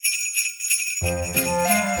You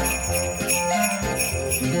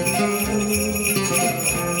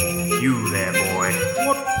there, boy.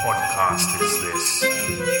 What podcast is this?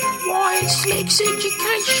 Why, it's Lex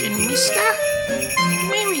Education, mister.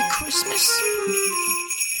 Merry Christmas.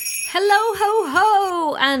 Hello, ho,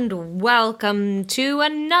 ho, and welcome to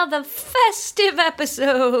another festive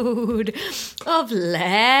episode of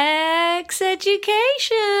Lex Education.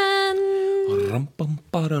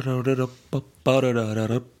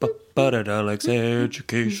 Lex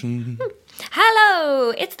Education.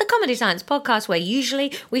 Hello, it's the Comedy Science podcast where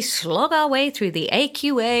usually we slog our way through the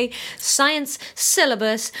AQA science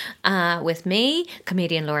syllabus with me,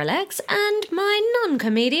 comedian Laura Lex, and my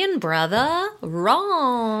non-comedian brother,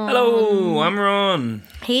 Ron. Hello, I'm Ron.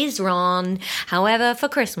 He's Ron. However, for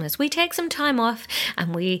Christmas, we take some time off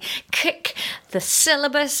and we kick the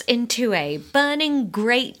syllabus into a burning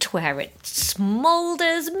grate where it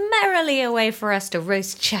smoulders merrily away for us to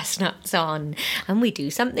roast chestnuts on. And we do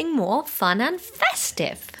something more fun and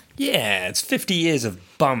festive. Yeah, it's 50 years of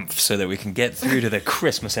bump so that we can get through to the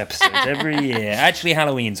Christmas episodes every year. Actually,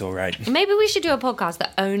 Halloween's all right. Maybe we should do a podcast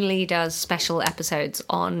that only does special episodes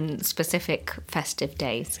on specific festive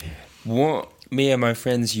days. What me and my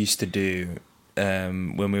friends used to do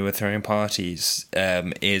when we were throwing parties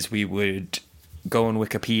is we would go on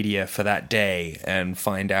Wikipedia for that day and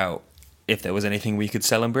find out if there was anything we could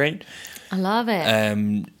celebrate. I love it.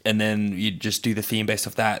 And then you just do the theme based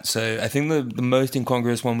off that. So I think the most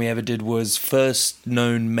incongruous one we ever did was first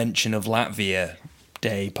known mention of Latvia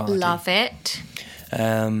Day party. Love it.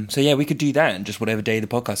 So yeah, we could do that, and just whatever day the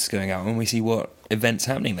podcast is going out, and we see what events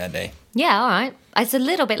happening that day. Yeah, all right. It's a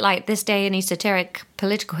little bit like This Day in Esoteric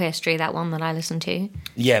Political History, that one that I listened to.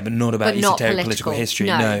 Yeah, but not about But not esoteric political history.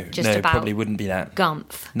 No, just no, about probably wouldn't be that.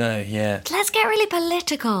 Gumph. No, yeah. Let's get really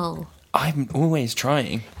political. I'm always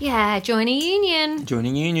trying. Yeah, join a union. Join a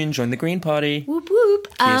union, join the Green Party. Whoop whoop.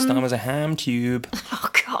 Keir Starmer's a ham tube. Oh,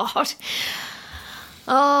 God.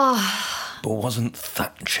 Oh, But wasn't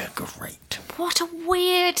Thatcher great? what a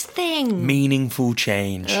weird thing. Meaningful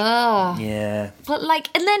change. Oh. Yeah. But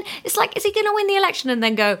and then it's like, is he going to win the election and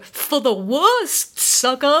then go, for the worst,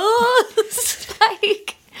 suckers?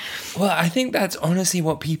 Well, I think that's honestly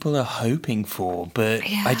what people are hoping for, but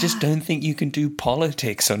Yeah. I just don't think you can do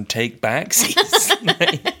politics on take backsies.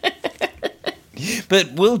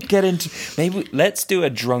 But we'll get into, let's do a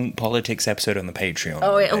drunk politics episode on the Patreon.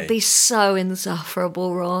 Oh, it'll be so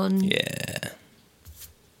insufferable, Ron. Yeah.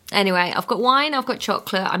 Anyway, I've got wine, I've got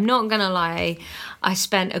chocolate. I'm not going to lie. I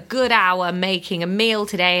spent a good hour making a meal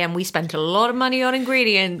today, and we spent a lot of money on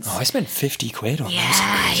ingredients. Oh, I spent 50 quid on those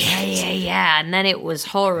ingredients. Yeah. And then it was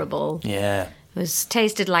horrible. Yeah. It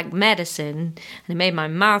tasted like medicine, and it made my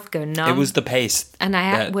mouth go numb. It was the paste. And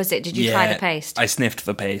did you try the paste? I sniffed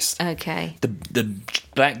the paste. Okay. The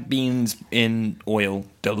black beans in oil,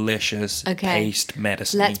 delicious. Okay. Paste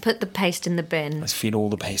medicine. Let's put the paste in the bin. Let's feed all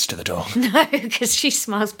the paste to the dog. No, because she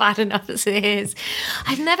smells bad enough as it is.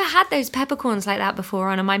 I've never had those peppercorns like that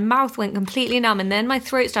before, and my mouth went completely numb, and then my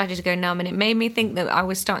throat started to go numb, and it made me think that I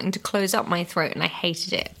was starting to close up my throat, and I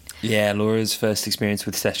hated it. Yeah, Laura's first experience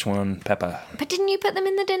with Szechuan pepper. But didn't you put them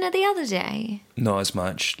in the dinner the other day? Not as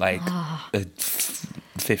much,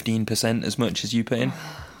 15% as much as you put in.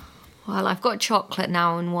 Well, I've got chocolate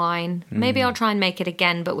now and wine. Maybe I'll try and make it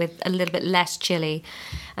again, but with a little bit less chili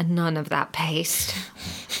and none of that paste.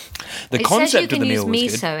 The It concept says you of the can use meal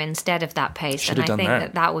was good. miso instead of that paste, Should've and I done think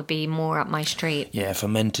that. that would be more up my street. Yeah,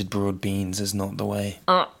 fermented broad beans is not the way.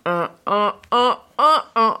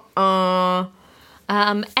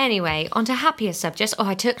 Anyway, on to happier subjects. Oh,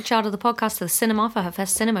 I took Child of the Podcast to the cinema for her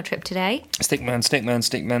first cinema trip today.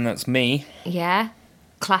 Stickman, that's me. Yeah.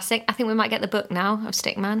 Classic. I think we might get the book now of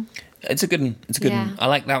Stickman. It's a good one. Yeah. I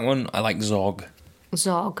like that one. I like Zog.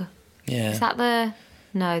 Zog. Yeah. Is that the...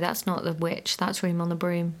 No, that's not the witch. That's Room on the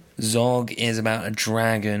Broom. Zog is about a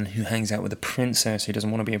dragon who hangs out with a princess who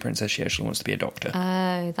doesn't want to be a princess. She actually wants to be a doctor.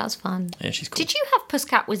 Oh, that's fun. Yeah, she's cool. Did you have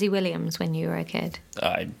Pussycat Wizzy Williams when you were a kid?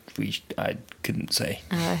 I couldn't say.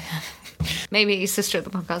 Maybe your sister at the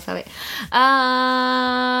podcast had it.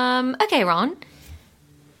 Okay, Ron.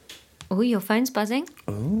 Oh, your phone's buzzing.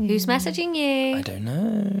 Ooh, Who's messaging you? I don't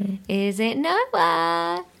know. Is it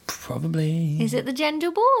Noah? Probably. Is it the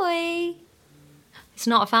gentle boy? It's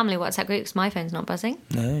not a family WhatsApp group because my phone's not buzzing.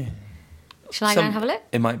 No. Shall I go and have a look?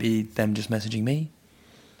 It might be them just messaging me.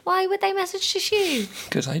 Why would they message to you?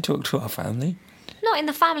 Because I talk to our family. Not in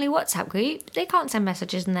the family WhatsApp group. They can't send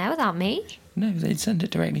messages in there without me. No, they'd send it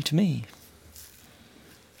directly to me.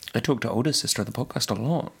 I talk to older sister of the podcast a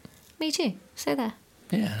lot. Me too. So there.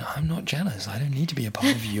 Yeah, I'm not jealous. I don't need to be a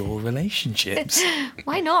part of your relationships.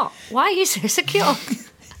 Why not? Why are you so secure?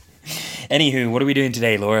 Anywho, what are we doing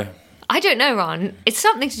today, Laura? I don't know, Ron. It's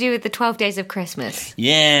something to do with the 12 days of Christmas.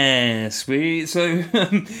 Yes, so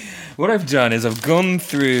what I've done is I've gone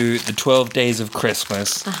through the 12 days of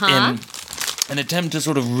Christmas in an attempt to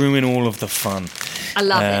sort of ruin all of the fun. I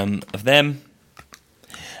love it. Of them.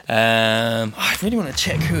 I really want to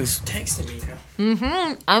check who's texting me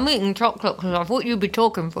now. I'm eating chocolate because I thought you'd be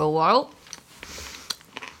talking for a while.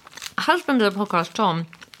 Husband of the podcast, Tom,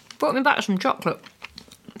 brought me back some chocolate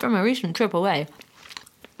from a recent trip away.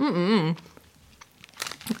 And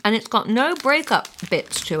it's got no breakup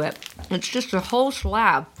bits to it. It's just a whole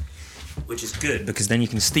slab. Which is good, because then you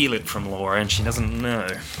can steal it from Laura and she doesn't know.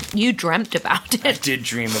 You dreamt about it. I did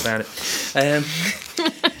dream about it.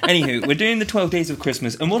 Anywho, we're doing the 12 days of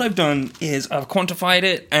Christmas, and what I've done is I've quantified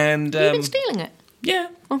it, and... You've been stealing it? Yeah.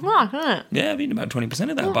 That's nice, isn't it? Yeah, I've eaten about 20%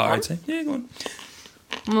 of that bar, I'd say. Yeah, go on.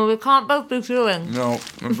 Well, we can't both be stealing. No,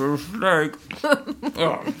 it's a mistake.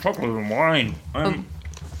 Oh, chocolate and wine.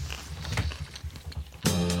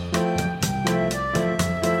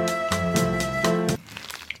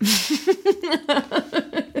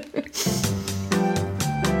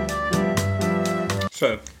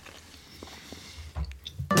 So,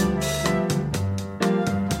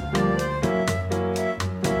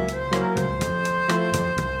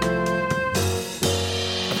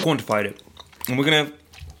 I've quantified it, and we're gonna.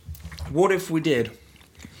 What if we did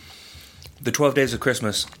the 12 Days of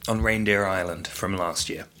Christmas on Reindeer Island from last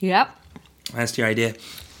year? Yep. That's the idea.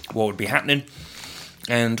 What would be happening,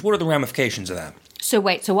 and what are the ramifications of that? So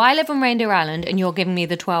wait, so I live on Reindeer Island and you're giving me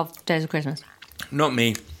the 12 days of Christmas? Not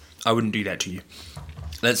me. I wouldn't do that to you.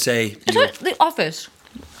 Let's say It's like The Office.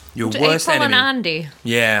 your It's worst April enemy. and Andy.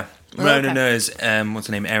 Yeah. Oh, No, okay. no, it's what's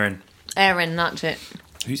her name? Erin. Erin, that's it.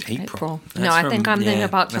 Who's April? April. That's No, I think I'm thinking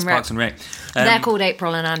of Parks and Rec. Parks and Rec. They're called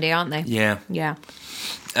April and Andy, aren't they? Yeah. Yeah.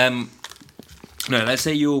 No, let's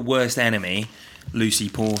say your worst enemy, Lucy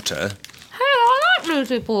Porter. Hey, I like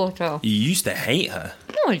Lucy Porter. You used to hate her.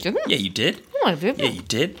 No, I didn't. Yeah, you did. No, I didn't. Yeah, you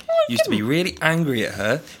did. You used to be really angry at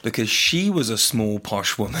her because she was a small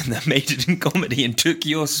posh woman that made it in comedy and took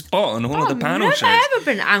your spot on all of the panel I've shows. never ever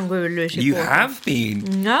been angry with Lucy You Porter. have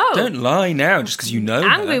been. No. Don't lie now just because you know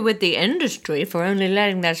Angry her. with the industry for only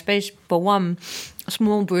letting their space for one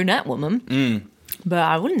small brunette woman. But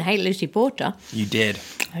I wouldn't hate Lucy Porter. You did.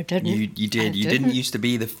 I didn't. You did. I You didn't used to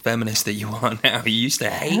be the feminist that you are now. You used to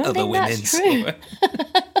hate don't other think women. that's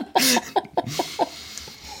true.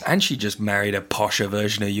 And she just married a posher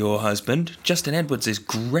version of your husband. Justin Edwards is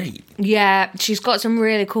great. Yeah, she's got some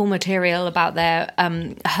really cool material about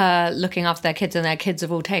her looking after their kids, and their kids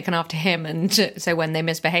have all taken after him. And so when they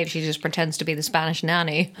misbehave, she just pretends to be the Spanish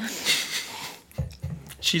nanny.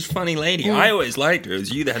 She's a funny lady. I always liked her. It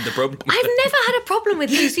was you that had the problem with I've her. never had a problem with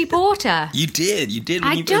Lucy Porter. You did. You did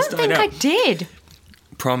when I you don't first started think I out. did.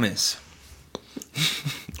 Promise.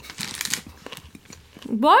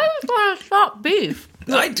 Why would you want to start beef?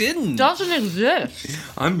 I didn't. Doesn't exist.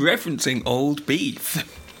 I'm referencing old beef.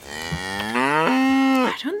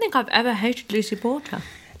 I don't think I've ever hated Lucy Porter.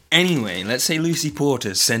 Anyway, let's say Lucy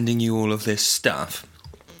Porter's sending you all of this stuff.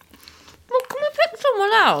 Well, can we pick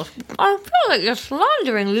someone else? I feel like you're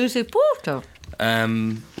slandering Lucy Porter.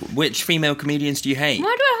 Which female comedians do you hate?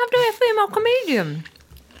 Why do I have to be a female comedian?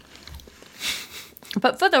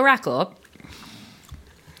 But for the record,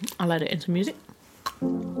 I'll add it into music.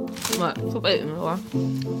 Right, stop eating, Laura.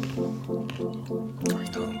 I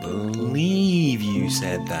don't believe you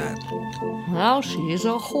said that. Well, she's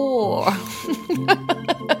a whore.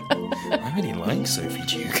 I really like Sophie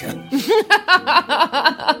Duker.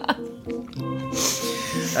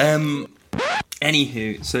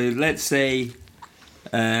 Anywho, so let's say,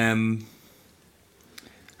 all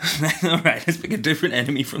right, let's pick a different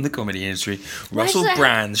enemy from the comedy industry. Russell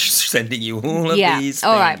Brand's sending you all of these things.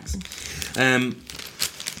 All right.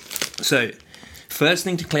 So, first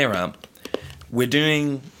thing to clear up, we're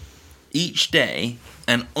doing each day,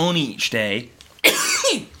 and on each day,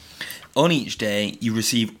 you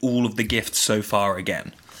receive all of the gifts so far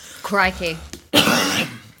again. Crikey.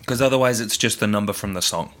 Because otherwise it's just the number from the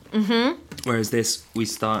song. Mm-hmm. Whereas this, we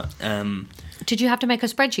start... Did you have to make a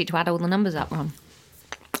spreadsheet to add all the numbers up, Ron?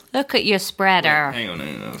 Look at your spreader. Hang on.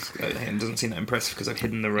 It doesn't seem that impressive because I've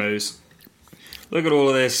hidden the rows. Look at all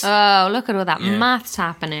of this. Oh, look at all that Yeah. maths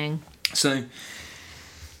happening. So,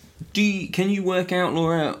 can you work out,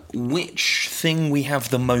 Laura, which thing we have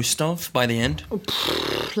the most of by the end?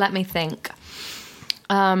 Let me think.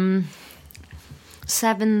 7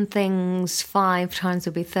 things 5 times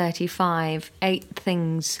would be 35. 8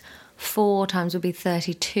 things 4 times would be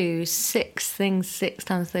 32. 6 things 6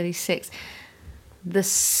 times 36. The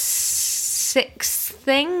 6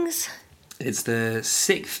 things? It's the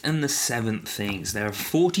 6th and the 7th things. There are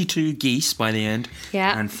 42 geese by the end.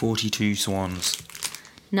 Yeah. And 42 swans.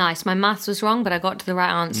 Nice. My maths was wrong, but I got to the right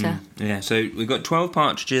answer. Yeah, so we've got 12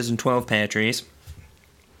 partridges and 12 pear trees.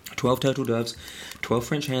 12 turtle doves. 12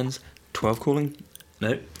 French hens.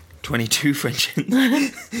 22 French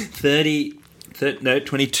hens.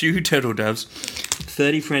 22 turtle doves.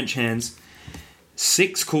 30 French hens.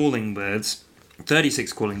 6 calling birds.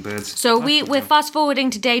 36 calling birds. So we're fast forwarding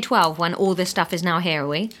to day 12 when all this stuff is now here, are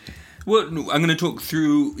we? Well, I'm going to talk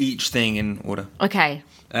through each thing in order. Okay.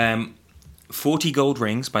 40 gold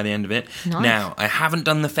rings by the end of it. Nice. Now, I haven't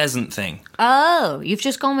done the pheasant thing. Oh, you've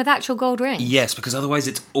just gone with actual gold rings? Yes, because otherwise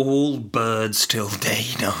it's all birds till day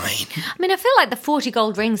 9. I mean, I feel like the 40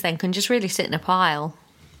 gold rings then can just really sit in a pile.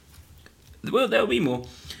 Well, there'll be more.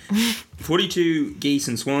 42 geese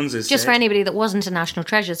and swans is Just for anybody that wasn't a National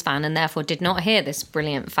Treasures fan and therefore did not hear this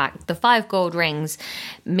brilliant fact, the 5 gold rings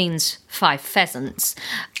means 5 pheasants.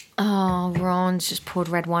 Oh, Ron's just poured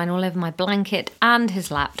red wine all over my blanket and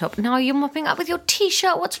his laptop. Now you're mopping up with your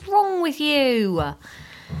T-shirt. What's wrong with you?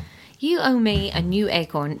 You owe me a new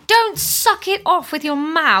acorn. Don't suck it off with your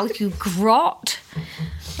mouth, you grot.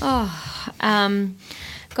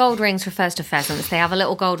 Gold rings refers to pheasants. They have a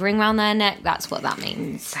little gold ring round their neck. That's what that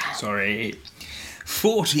means. Sorry.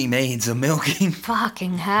 40 maids are milking.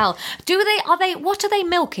 Fucking hell. What are they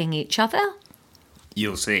milking each other?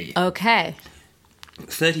 You'll see. Okay.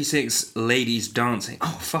 36 ladies dancing.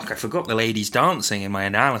 Oh, fuck, I forgot the ladies dancing in my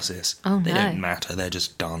analysis. Oh, They no. don't matter, they're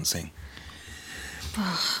just dancing.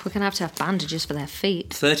 We're going to have bandages for their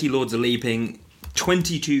feet. 30 lords are leaping,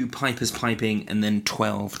 22 pipers piping, and then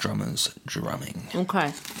 12 drummers drumming.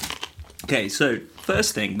 Okay. Okay, so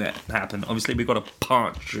first thing that happened, obviously we got the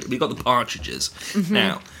partridges. Mm-hmm.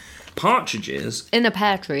 Now, partridges In a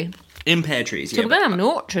pear tree. in pear trees. So yeah, we're going to have an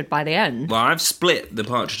orchard by the end. well, I've split the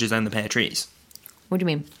partridges and the pear trees. What do you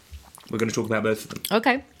mean? We're going to talk about both of them.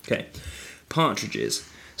 Okay. Okay, partridges.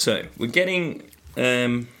 So we're getting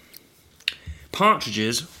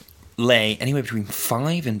partridges lay anywhere between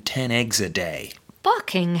 5 and 10 eggs a day.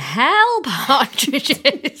 Fucking hell,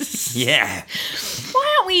 partridges. Yeah,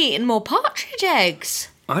 Why aren't we eating more partridge eggs?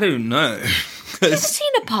 I don't know. I've never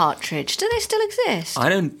seen a partridge. Do they still exist? I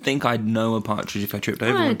don't think I'd know a partridge if I tripped I'm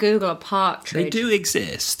over going to one. Google a partridge. They do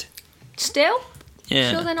exist. Still?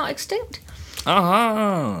 Yeah. Sure they're not extinct?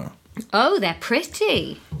 Aha. Oh, they're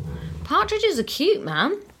pretty. Partridges are cute,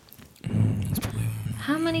 man.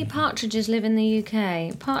 How many partridges live in the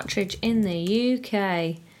UK? Partridge in the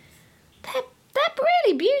UK. They're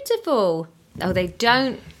really beautiful. Oh, they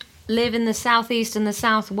don't live in the southeast and the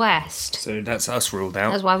southwest. So that's us ruled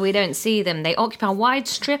out. That's why we don't see them. They occupy a wide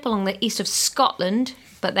strip along the east of Scotland,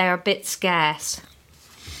 but they're a bit scarce.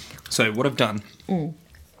 So what I've done,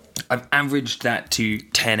 I've averaged that to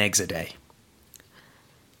 10 eggs a day.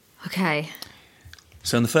 Okay.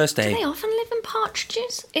 So on the first Do day... they often live in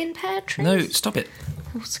partridges in pear trees? No, stop it.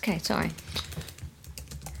 Oh, it's okay, sorry.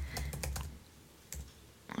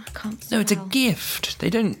 I can't No, it's a spell. gift. They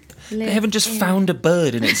don't... They Live haven't just in- found a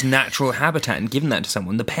bird in its natural habitat and given that to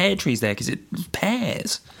someone. The pear tree's there because it's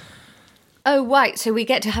pears. Oh, right, so we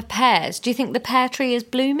get to have pears. Do you think the pear tree is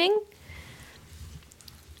blooming?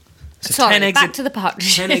 So Sorry, 10 eggs back to the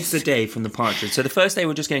partridges. 10 eggs a day from the partridge. So the first day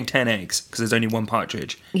we're just getting 10 eggs because there's only one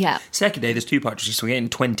partridge. Yeah. Second day there's 2 partridges, so we're getting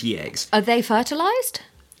 20 eggs. Are they fertilised?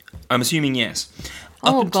 I'm assuming yes.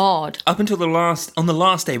 Oh, God. Up until on the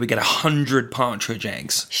last day we get 100 partridge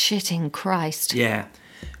eggs. Shitting Christ. Yeah.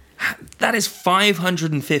 That is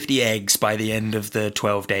 550 eggs by the end of the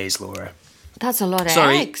 12 days, Laura. That's a lot of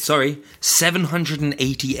eggs. Sorry.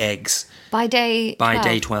 780 eggs By day 12. by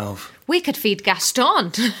day 12. We could feed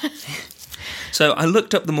Gaston. So I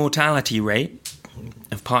looked up the mortality rate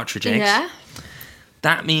of partridge eggs. Yeah?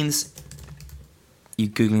 That means... You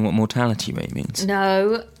Googling what mortality rate means?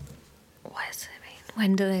 No. What does it mean?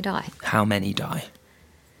 When do they die? How many die?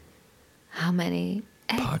 How many?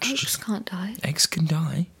 Partridges. Eggs can't die. Eggs can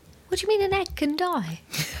die. What do you mean an egg can die?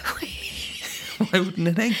 Why wouldn't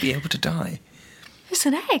an egg be able to die? It's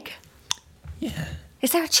an egg. Yeah.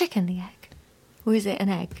 Is there a chick in the egg? Or is it an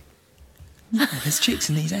egg? There's chicks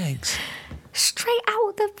in these eggs. Straight out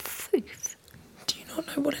of the foof. Do you not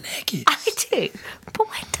know what an egg is? I do. But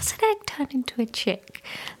when does an egg turn into a chick?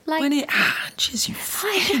 Like, When it hatches, you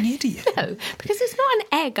fucking idiot. no, because it's not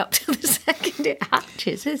an egg up till the second it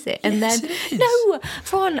hatches, is it? And Yes, then it is. no,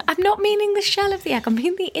 Ron, I'm not meaning the shell of the egg. I'm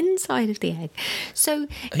meaning the inside of the egg. So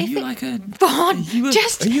Are you like a... Ron, are you a-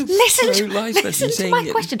 just are you a listen to, pro-life listen person to saying my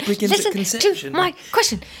it question. begins at Listen to conception? my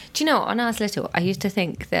question. Do you know what? When I was little, I used to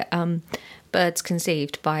think that birds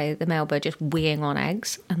conceived by the male bird just weeing on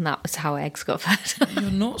eggs, and that was how eggs got fertilised.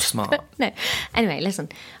 You're not smart. No. Anyway, listen.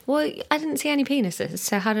 Well, I didn't see any penises,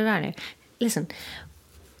 so how did I know? Listen,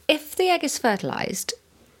 if the egg is fertilised,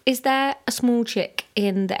 is there a small chick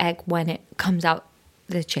in the egg when it comes out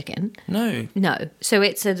the chicken? No. No. So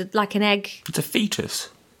it's like an egg. It's a fetus.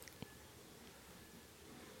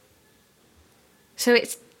 So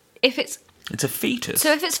it's a fetus.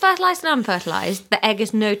 So if it's fertilised and unfertilised, the egg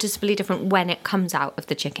is noticeably different when it comes out of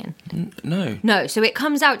the chicken. No. No, so it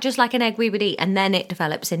comes out just like an egg we would eat, and then it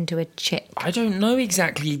develops into a chick. I don't know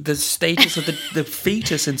exactly the status of the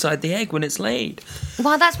fetus inside the egg when it's laid.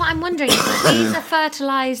 Well, that's what I'm wondering. If these are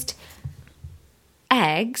fertilised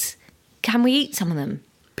eggs, can we eat some of them?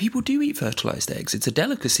 People do eat fertilised eggs. It's a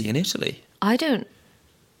delicacy in Italy. I don't...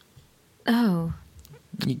 Oh.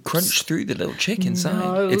 You crunch through the little chick inside.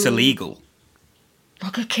 No. It's illegal.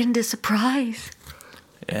 Like a Kinder Surprise.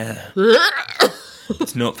 Yeah.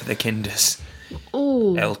 It's not for the kinders.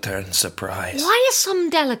 Ooh. Eltern Surprise. Why are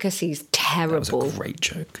some delicacies terrible? That was a great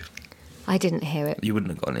joke. I didn't hear it. You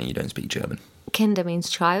wouldn't have gotten it. You don't speak German. Kinder means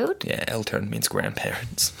child? Yeah, Eltern means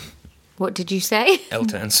grandparents. What did you say?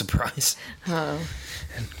 Eltern Surprise. Oh.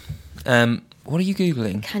 What are you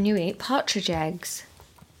Googling? Can you eat partridge eggs?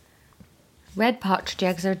 Red partridge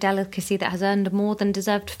eggs are a delicacy that has earned more than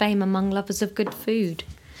deserved fame among lovers of good food.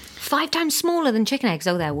 5 times smaller than chicken eggs,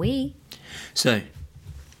 oh, they're wee. So,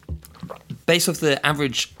 based off the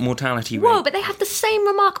average mortality rate... Whoa, but they have the same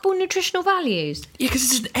remarkable nutritional values. Yeah,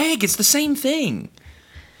 because it's an egg. It's the same thing.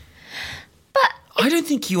 But... I don't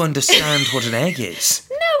think you understand what an egg is.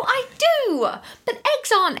 No, I do. But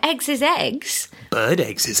eggs aren't eggs as eggs. Bird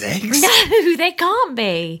eggs is eggs. No, they can't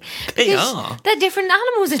be. They Because are. There are different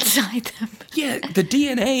animals inside them. Yeah, the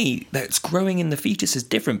DNA that's growing in the fetus is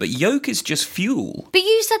different, but yolk is just fuel. But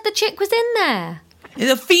you said the chick was in there.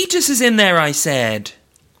 The fetus is in there, I said.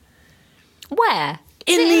 Where?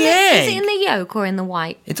 In Is it the egg. Is it in the yolk or in the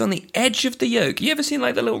white? It's on the edge of the yolk. You ever seen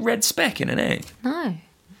like the little red speck in an egg? No.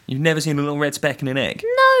 You've never seen a little red speck in an egg?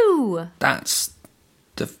 No. That's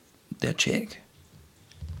the chick.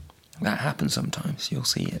 That happens sometimes. You'll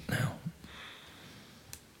see it now.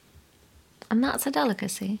 And that's a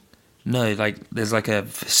delicacy. No, like there's like a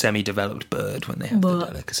semi-developed bird when they have the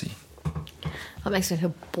delicacy. That makes me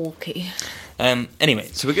feel bulky. Anyway,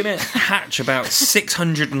 so we're going to hatch about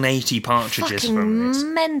 680 partridges from this.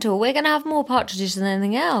 Fucking mental. We're going to have more partridges than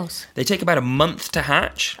anything else. They take about a month to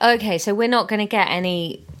hatch. Okay, so we're not going to get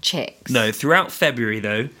any chicks. No, throughout February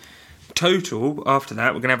though, total after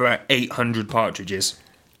that, we're going to have about 800 partridges.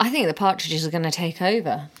 I think the partridges are going to take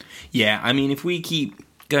over. Yeah, I mean, if we keep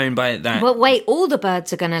going by that... But wait, all the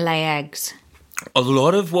birds are going to lay eggs. A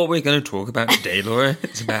lot of what we're going to talk about today, Laura,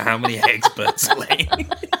 is about how many eggs birds are laying.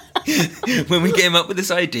 When we came up with this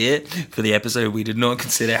idea for the episode, we did not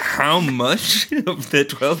consider how much of the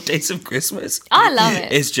 12 days of Christmas I love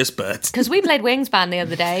it. is just birds. Because we played Wingspan the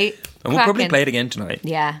other day. And we'll probably Cracking. play it again tonight.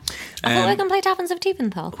 Yeah. I thought we were going to play Taverns of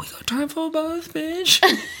Tiefenthal. We got time for both, bitch.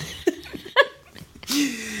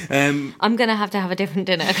 I'm going to have a different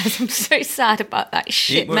dinner because I'm so sad about that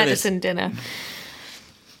shit one of medicine dinner.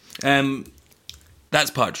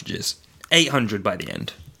 That's partridges. 800 by the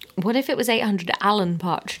end. What if it was 800 Alan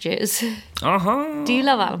partridges? Uh-huh. Do you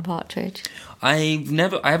love Alan Partridge? I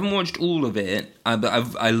haven't watched all of it, but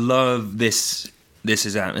I love this. This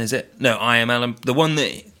is Alan, is it? No, I Am Alan. The one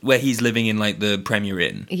where he's living in like the Premier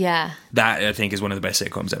Inn. Yeah. That I think is one of the best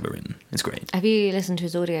sitcoms ever written. It's great. Have you listened to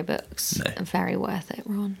his audiobooks? No. Very worth it,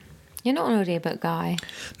 Ron. You're not an audiobook guy.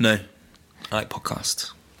 No. I like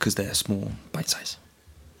podcasts because they're small, bite size.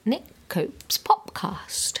 Nick Cope's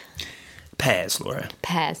Popcast. Pears, Laura.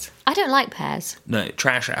 Pears. I don't like pears. No,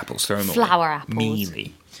 trash apples. Throw them away. Flower apples.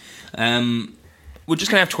 Mealy. We're just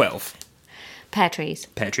going to have 12. Pear trees.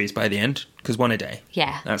 Pear trees by the end, because one a day.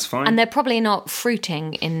 Yeah. That's fine. And they're probably not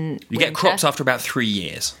fruiting in You winter. get crops after about 3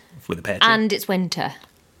 years with a pear tree. And it's winter.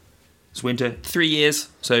 It's winter. 3 years.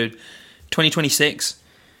 So 2026,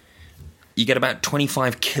 you get about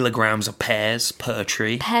 25 kilograms of pears per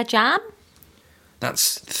tree. Pear jam?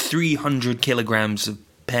 That's 300 kilograms of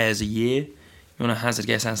pears a year. You want to hazard a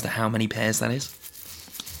guess as to how many pears that is?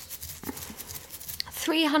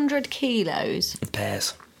 300 kilos. Of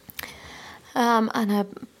pears. And a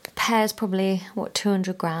pear's probably,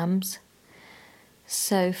 200 grams?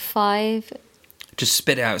 So 5... Just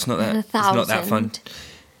spit it out. It's not that. It's 1,000. not that fun.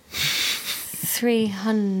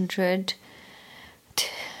 300...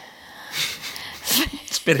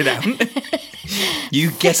 Spit it out.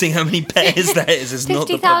 You guessing how many pears that is not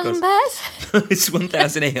the 50,000 podcast. pears? It's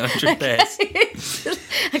 1,800 pears.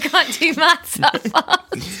 I can't do maths that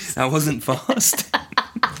fast. That wasn't fast.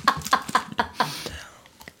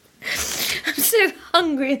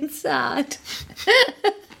 hungry and sad.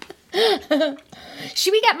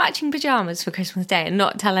 Should we get matching pyjamas for Christmas Day and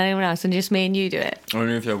not tell anyone else and just me and you do it? I don't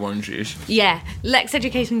know if they're onesies. Yeah, Lex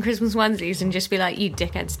Education Christmas onesies and just be like, you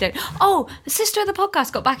dickheads don't. Oh, the sister of the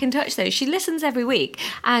podcast got back in touch though. She listens every week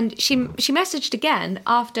and she messaged again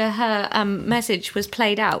after her message was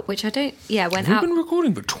played out, which I don't, went out. We've been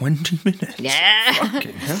recording for 20 minutes. Yeah.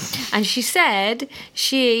 Fucking hell. And she said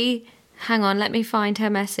hang on, let me find her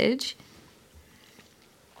message.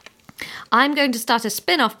 I'm going to start a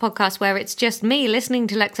spin-off podcast where it's just me listening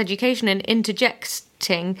to Lex Education and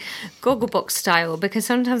interjecting Gogglebox style, because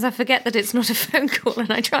sometimes I forget that it's not a phone call and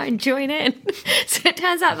I try and join in. So it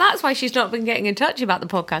turns out that's why she's not been getting in touch about the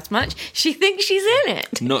podcast much. She thinks she's in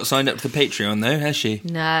it. Not signed up to the Patreon though, has she?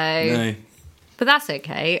 No. But that's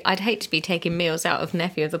okay. I'd hate to be taking meals out of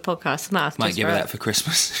Nephew of the Podcast mouth. Might give her that for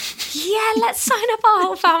Christmas. Yeah, let's sign up our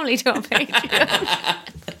whole family to our Patreon.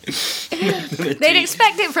 They'd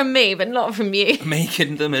expect it from me, but not from you.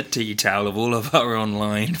 Making them a tea towel of all of our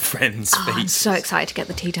online friends' faces. I'm so excited to get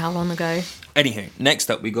the tea towel on the go. Anywho, next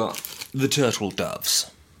up we got the turtle doves.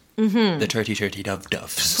 Mm-hmm. The turty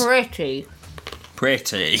doves. Pretty.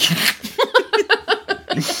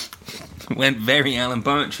 Went very Alan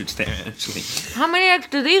Partridge there, actually. How many eggs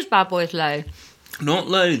do these bad boys lay? Not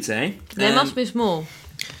loads, eh? They must be small.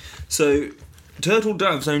 So, turtle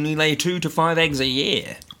doves only lay 2 to 5 eggs a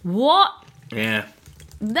year. What? Yeah.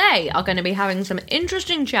 They are going to be having some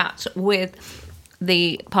interesting chats with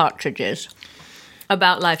the partridges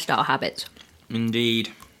about lifestyle habits.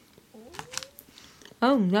 Indeed.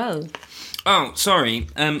 Oh, no. Oh, sorry.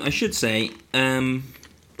 I should say,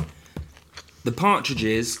 the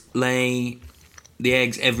partridges lay the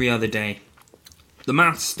eggs every other day. The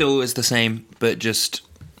math still is the same, but just...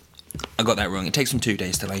 I got that wrong. It takes them 2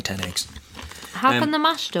 days to lay 10 eggs. How can the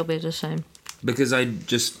math still be the same? Because I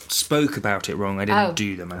just spoke about it wrong. I didn't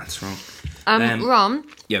do the maths wrong. Ron?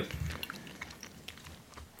 Yep.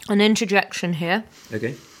 An interjection here.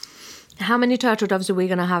 Okay. How many turtle doves are we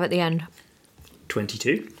going to have at the end?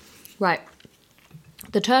 22. Right.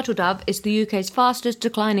 The turtle dove is the UK's fastest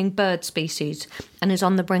declining bird species and is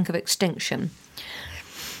on the brink of extinction.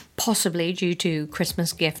 Possibly due to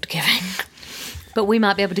Christmas gift giving. But we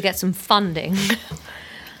might be able to get some funding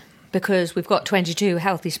because we've got 22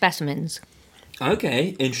 healthy specimens.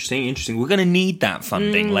 Okay, interesting. We're going to need that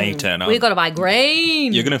funding later. We've got to buy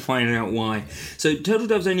grain. You're going to find out why. So turtle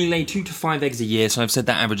doves only lay 2 to 5 eggs a year, so I've said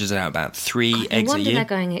that averages out about 3 eggs a year. No wonder they're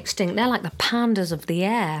going extinct. They're like the pandas of the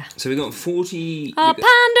air. So we've got 40... A panda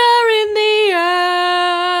in the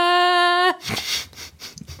air.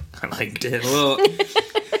 I liked it a lot.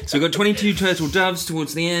 So we've got 22 turtle doves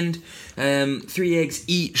towards the end. 3 eggs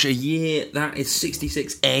each a year. That is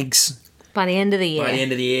 66 eggs. By the end of the year. By the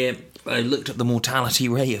end of the year. I looked up the mortality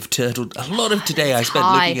rate of turtle... A lot of today I spent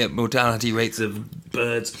looking at mortality rates of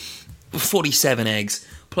birds. 47 eggs,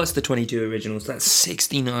 plus the 22 originals. That's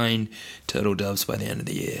 69 turtle doves by the end of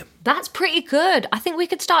the year. That's pretty good. I think we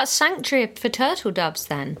could start a sanctuary for turtle doves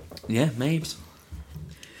then. Yeah, maybe.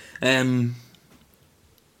 We're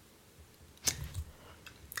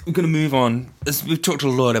going to move on. We've talked a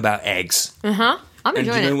lot about eggs. Uh-huh. I'm enjoying it.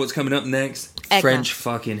 And do you know what's coming up next? Egg French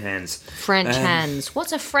fucking hens. French hens.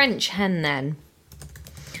 What's a French hen then?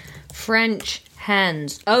 French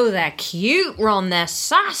hens. Oh, they're cute, Ron. They're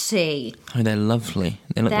sassy. Oh, they're lovely.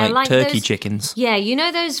 They look like turkey chickens. Yeah, you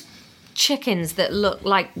know those chickens that look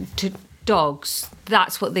like dogs?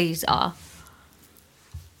 That's what these are.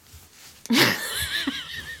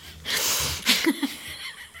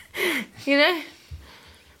 You know?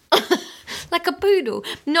 Like a poodle.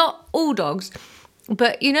 Not all dogs.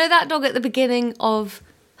 But you know that dog at the beginning of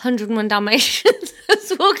 101 Dalmatians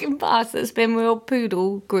that's walking past that's been real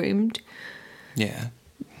poodle groomed? Yeah.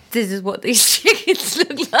 This is what these chickens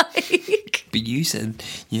look like. But you said,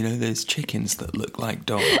 you know, those chickens that look like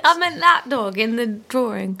dogs. I meant that dog in the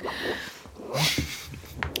drawing.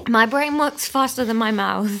 My brain works faster than my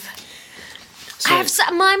mouth.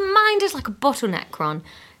 My mind is like a bottleneck, Ron.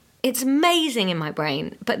 It's amazing in my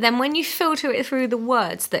brain, but then when you filter it through the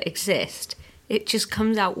words that exist, it just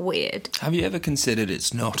comes out weird. Have you ever considered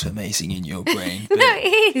it's not amazing in your brain? No,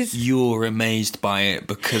 it is. You're amazed by it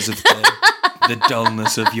because of the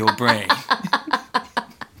dullness of your brain.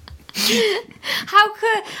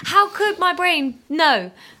 How could my brain?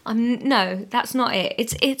 No, that's not it.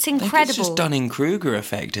 It's incredible. It's just Dunning-Kruger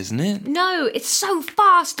effect, isn't it? No, it's so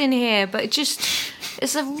fast in here, but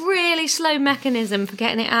it's a really slow mechanism for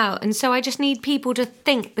getting it out, and so I just need people to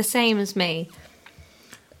think the same as me.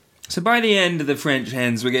 So by the end of the French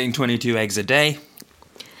hens, we're getting 22 eggs a day.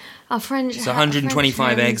 Our French. It's 125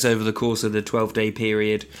 French hens. eggs over the course of the 12-day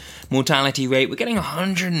period. Mortality rate, we're getting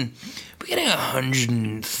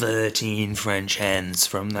 113 French hens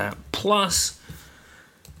from that, plus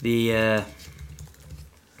the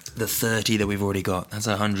 30 that we've already got. That's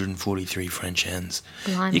 143 French hens.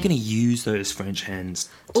 Blimey. You're going to use those French hens.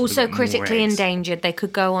 to Also get more critically eggs. endangered. They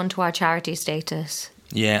could go onto our charity status.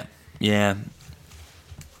 Yeah.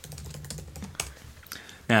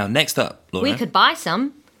 Now, next up, Laura. We could buy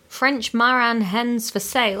some French Maran hens for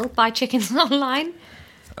sale. Buy chickens online.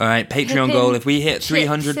 All right, Patreon Pippin, goal. If we hit Chip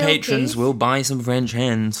 300 patrons, Silkies. we'll buy some French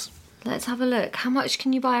hens. Let's have a look. How much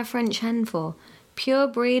can you buy a French hen for? Pure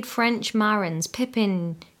breed French Marans.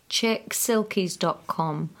 Pippin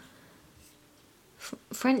chicksilkies.com.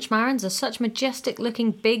 French Marans are such majestic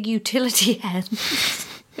looking big utility hens.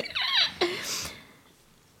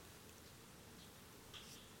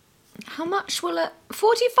 How much will it?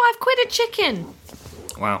 45 quid a chicken.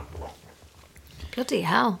 Wow. Bloody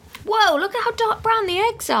hell. Whoa, look at how dark brown the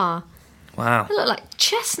eggs are. Wow. They look like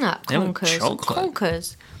chestnut They look conkers.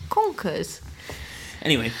 chocolate. Conkers.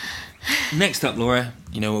 Anyway, next up, Laura,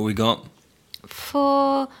 you know what we got?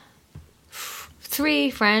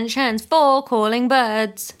 3 French hens, 4 calling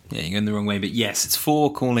birds. Yeah, you're going the wrong way, but yes, it's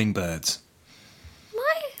 4 calling birds.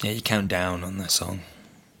 What? Yeah, you count down on that song.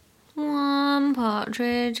 1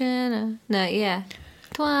 partridge in a... No, yeah.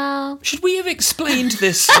 12. Should we have explained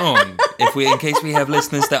this song in case we have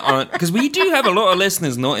listeners that aren't... Because we do have a lot of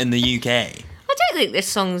listeners not in the UK. I don't think this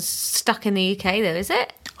song's stuck in the UK, though, is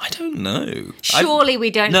it? I don't know. Surely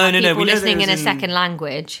we don't have people we know listening in a there's second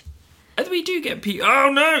language. We do get people...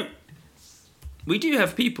 Oh, no! We do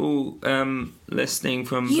have people listening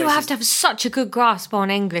from... You places- have to have such a good grasp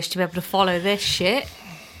on English to be able to follow this shit.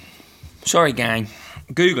 Sorry, gang.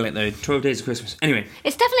 Google it, though. 12 Days of Christmas. Anyway.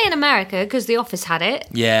 It's definitely in America, because The Office had it.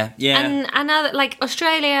 Yeah. And other, like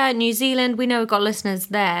Australia, New Zealand, we know we've got listeners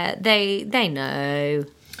there. They know.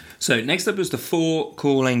 So, next up was the 4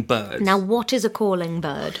 calling birds. Now, what is a calling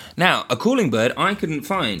bird? Now, a calling bird I couldn't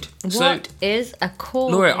find. What is a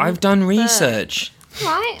calling Laura, I've done bird? research.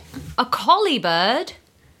 Right. A collie bird?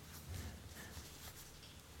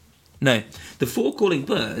 No, the 4 calling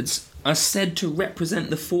birds are said to represent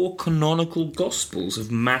the 4 canonical Gospels of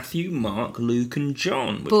Matthew, Mark, Luke, and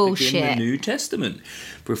John, which Bullshit. begin the New Testament,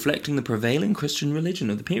 reflecting the prevailing Christian religion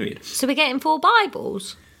of the period. So we're getting 4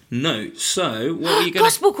 Bibles? No, so what are you going to...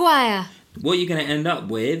 Gospel choir! What you're going to end up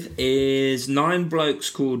with is 9 blokes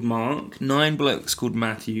called Mark, 9 blokes called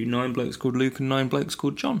Matthew, 9 blokes called Luke, and 9 blokes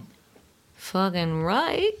called John. Fucking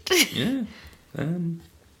right. Yeah. And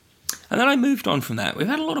then I moved on from that. We've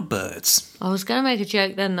had a lot of birds. I was going to make a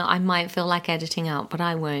joke then that I might feel like editing out, but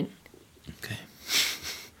I won't. Okay.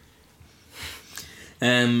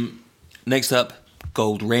 Next up,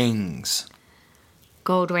 gold rings.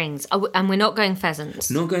 Gold rings. Oh, and we're not going pheasants.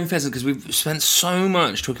 Not going pheasant because we've spent so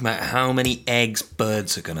much talking about how many eggs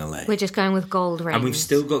birds are going to lay. We're just going with gold rings. And we've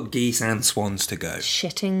still got geese and swans to go.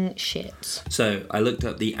 Shitting shits. So I looked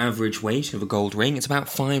up the average weight of a gold ring. It's about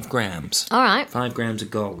 5 grams. All right. 5 grams of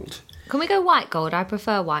gold. Can we go white gold? I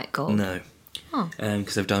prefer white gold. No. Oh.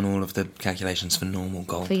 Because I've done all of the calculations for normal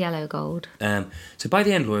gold. For yellow gold. So by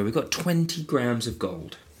the end, Laura, we've got 20 grams of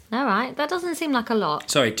gold. All right. That doesn't seem like a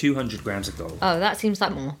lot. Sorry, 200 grams of gold. Oh, that seems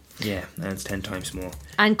like more. Yeah, that's 10 times more.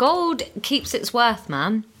 And gold keeps its worth,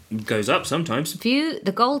 man. It goes up sometimes. View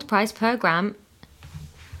the gold price per gram.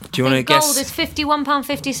 Do you want to guess? Gold is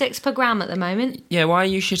 £51.56 per gram at the moment. Yeah, why are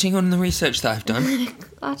you shitting on the research that I've done?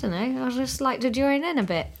 I don't know. I just like to join in a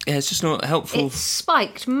bit. Yeah, it's just not helpful. It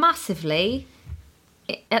spiked massively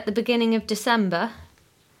at the beginning of December.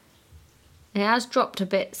 It has dropped a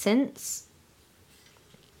bit since.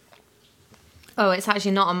 Oh, it's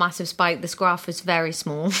actually not a massive spike. This graph is very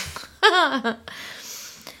small.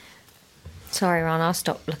 Sorry, Ron, I'll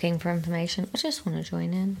stop looking for information. I just want to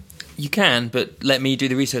join in. You can, but let me do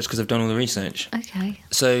the research because I've done all the research. Okay.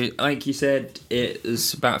 So, like you said, it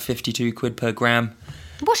is about 52 quid per gram.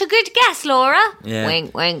 What a good guess, Laura. Yeah.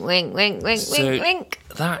 Wink, wink, wink, wink, wink, So, wink, wink.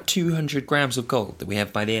 that 200 grams of gold that we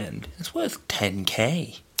have by the end is worth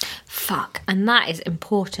 10k. Fuck. And that is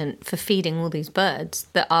important for feeding all these birds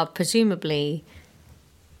that are presumably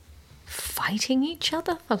fighting each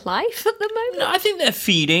other for life at the moment. No, I think they're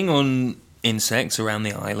feeding on insects around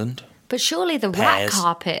the island. But surely the rat Pears.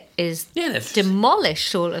 carpet is Yeah, they've-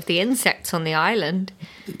 demolished all of the insects on the island.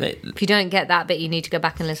 If you don't get that bit, you need to go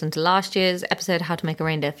back and listen to last year's episode, How to Make a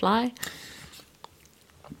Reindeer Fly.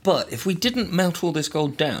 But if we didn't melt all this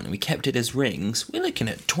gold down and we kept it as rings, we're looking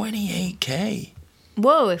at 28k.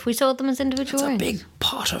 Whoa, if we sold them as individual That's a rings. big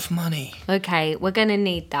pot of money. Okay, we're going to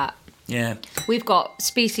need that. Yeah. We've got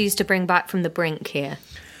species to bring back from the brink here.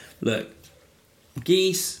 Look,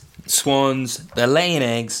 geese, swans, they're laying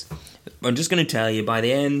eggs. I'm just going to tell you, by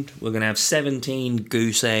the end, we're going to have 17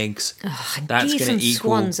 goose eggs. That's Geese going and to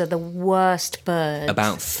equal swans are the worst birds.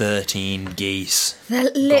 about 13 geese.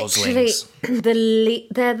 They're literally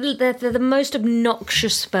Goslings. they're the most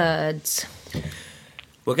obnoxious birds.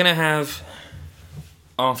 We're going to have,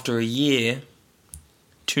 after a year,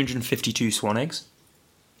 252 swan eggs.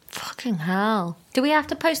 Fucking hell. Do we have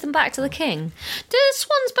to post them back to the king? Do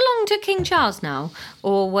swans belong to King Charles now?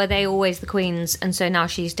 Or were they always the queen's and so now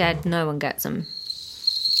she's dead, no one gets them?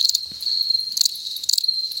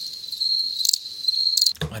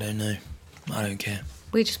 I don't know. I don't care.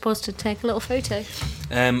 We just paused to take a little photo.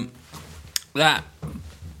 Now,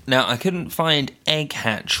 I couldn't find egg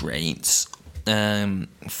hatch rates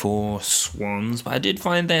for swans, but I did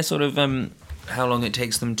find their sort of how long it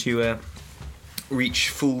takes them to reach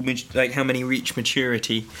full, like how many reach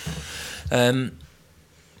maturity. The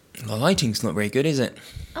lighting's not very good, is it?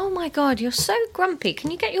 Oh my god, you're so grumpy.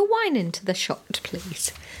 Can you get your wine into the shot,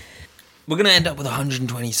 please? We're going to end up with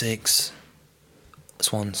 126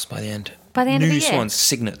 swans by the end. By the end of the New year? swans,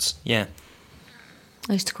 cygnets, yeah.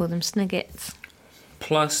 I used to call them sniggets.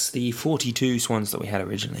 Plus the 42 swans that we had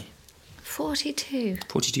originally. 42.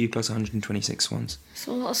 42 plus 126 swans. That's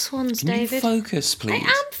a lot of swans, Can David. you focus, please? I am You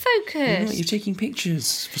know, focused. you're taking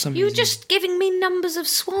pictures for some You were reason. just giving me numbers of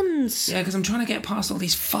swans. Yeah, because I'm trying to get past all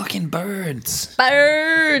these fucking birds.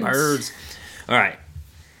 Birds. Birds. All right.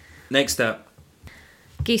 Next up,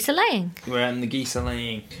 Geese are laying. we're on the geese are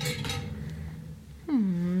laying.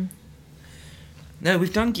 No,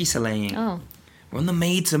 we've done geese are laying. Oh. We're on the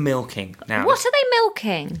maids are milking now. What are they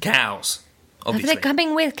milking? Cows. Are Obviously. they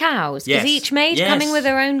coming with cows? Yes. Is each maid Yes. coming with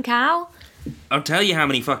her own cow? I'll tell you how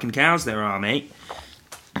many fucking cows there are, mate.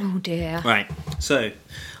 Oh dear. Right. So,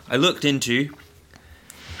 I looked into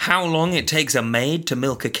how long it takes a maid to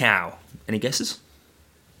milk a cow. Any guesses?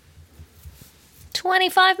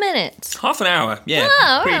 25 minutes. Half an hour, yeah.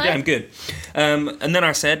 Oh, pretty alright. damn good. And then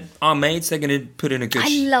I said, our maids, they're going to put in a good... I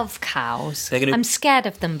love cows. They're gonna- I'm scared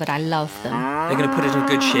of them, but I love them. they're going to put in a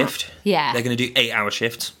good shift. Yeah. They're going to do 8-hour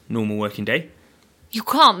shifts, normal working day. You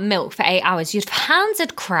can't milk for 8 hours. Your hands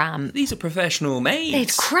would cramp. These are professional maids.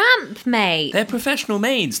 They'd cramp, mate. They're professional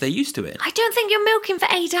maids. They're used to it. I don't think you're milking for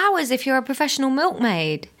 8 hours if you're a professional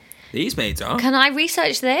milkmaid. These maids are. Can I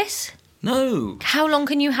research this? No. How long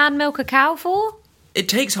can you hand milk a cow for? It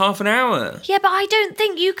takes half an hour. Yeah, but I don't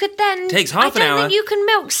think you could then... Takes half an I don't hour. think you can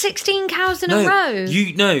milk 16 cows in a row.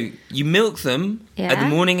 You milk them at the Yeah?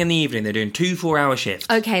 morning and the evening. They're doing 2 4-hour shifts.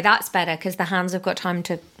 Okay, that's better, because the hands have got time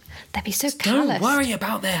to... They'd be so callous. Don't worry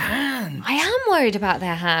about their hands. I am worried about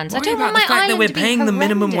their hands. I Worry don't about want my the fact that island we're to be paying the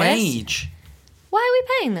minimum horrendous. wage. Why are we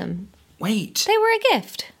paying them? Wait. They were a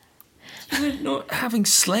gift. We're not having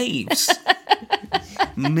slaves.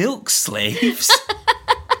 Milk slaves.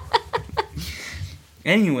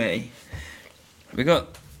 Anyway, we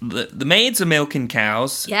got the maids are milking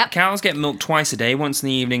cows. Yep. Cows get milked twice a day, once in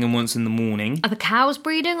the evening and once in the morning. Are the cows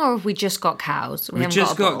breeding, or have we just got cows? We've haven't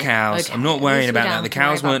just a got bull? cows. Okay, I'm not at worrying least we about don't that. have The to worry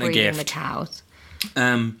cows about weren't a breeding gift. The cows.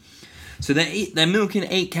 So they're milking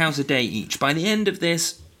 8 cows a day each. By the end of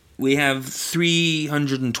this, we have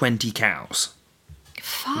 320 cows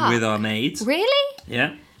Fuck. with our maids. Really?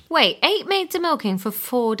 Yeah. Wait, 8 maids are milking for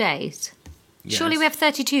 4 days. Surely Yes. we have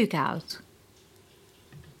 32 cows.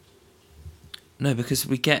 No, because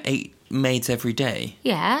we get 8 maids every day.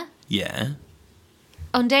 Yeah. Yeah.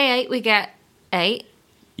 On day 8 we get 8.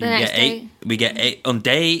 The We next get 8. day. We get 8 on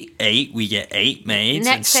day 8. We get 8 maids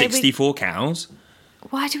and Next day we- 64 cows.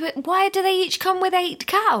 Why do they each come with 8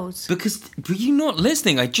 cows? Because were you not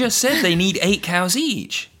listening? I just said they need 8 cows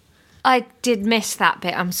each. I did miss that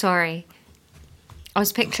bit. I'm sorry. I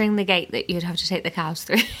was picturing the gate that you'd have to take the cows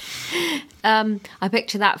through. I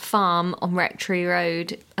picture that farm on Rectory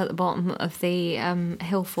Road at the bottom of the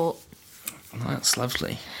hill fort. Oh, that's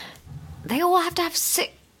lovely. They all have to have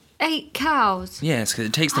 8 cows. Yes, because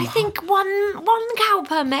it takes them. I think one cow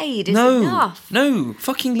per maid is No, enough. no,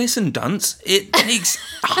 fucking listen, dunce. It takes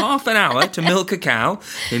half an hour to milk a cow.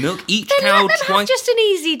 They milk each Then cow let them have twice. just an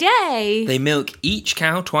easy day. They milk each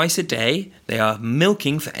cow twice a day. They are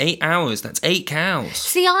milking for 8 hours. That's 8 cows.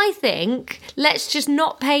 See, I think let's just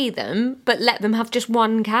not pay them, but let them have just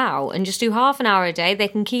one cow and just do half an hour a day. They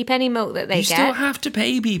can keep any milk that they You get. still have to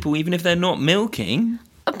pay people, even if they're not milking.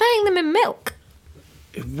 I'm paying them in milk.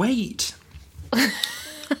 Wait. A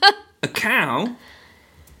cow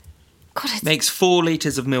God, it's... makes 4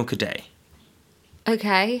 litres of milk a day.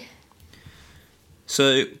 Okay.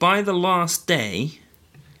 So by the last day,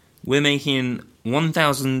 we're making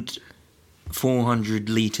 1,400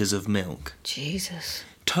 litres of milk. Jesus.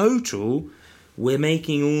 Total, We're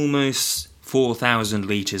making almost 4,000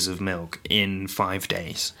 litres of milk in 5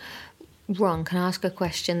 days. Ron, can I ask a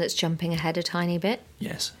question that's jumping ahead a tiny bit?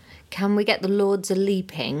 Yes. Can we get the Lords of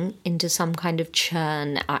Leaping into some kind of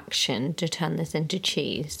churn action to turn this into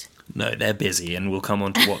cheese? No, they're busy, and we'll come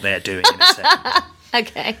on to what they're doing in a second.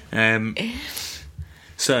 Okay.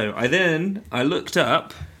 So I looked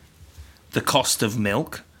up the cost of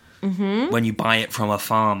milk when you buy it from a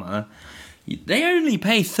farmer. They only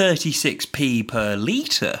pay 36p per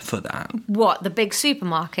litre for that. What, the big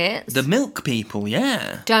supermarkets? The milk people,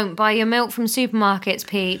 yeah. Don't buy your milk from supermarkets,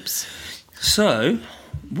 peeps. So,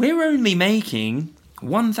 we're only making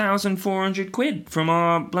 1,400 quid from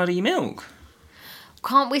our bloody milk.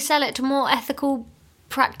 Can't we sell it to more ethical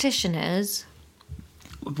practitioners?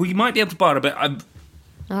 We might be able to buy it a bit.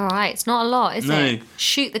 All right, it's not a lot, is it?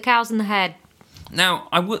 Shoot the cows in the head. Now,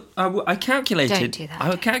 I calculated. Don't do that.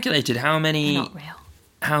 I calculated how many. They're not real.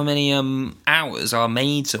 How many hours our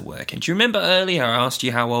maids are working. Do you remember earlier I asked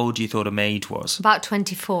you how old you thought a maid was? About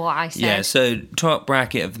 24, I said. Yeah, so top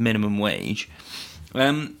bracket of the minimum wage.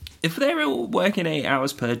 If they're all working 8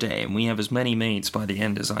 hours per day and we have as many maids by the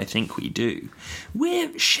end as I think we do,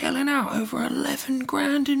 we're shelling out over 11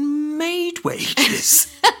 grand in maid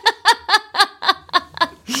wages.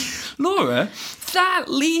 Laura, that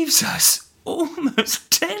leaves us almost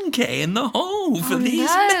 10k in the hole for these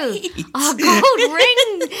maids. Our gold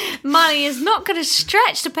ring money is not going to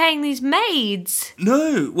stretch to paying these maids.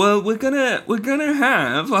 No, well, we're gonna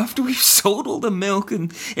have, after we've sold all the milk,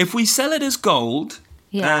 and if we sell it as gold,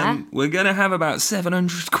 we're gonna have about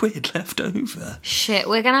 700 quid left over. Shit,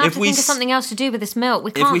 we're gonna have to think of something else to do with this milk. We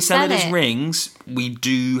can't If we sell it it as rings, we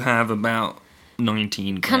do have about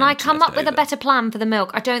 19 grand. Can I come up with over. a better plan for the milk?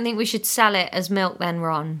 I don't think we should sell it as milk then,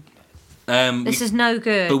 Ron. This is no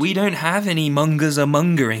good. But we don't have any mongers or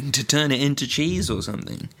mongering to turn it into cheese or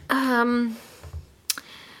something.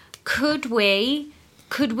 Could we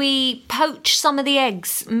poach some of the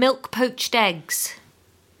eggs? Milk poached eggs.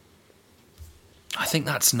 I think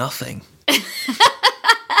that's nothing.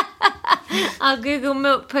 I'll Google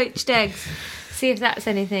milk poached eggs. See if that's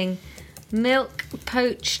anything. Milk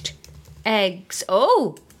poached eggs.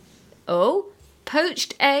 Oh,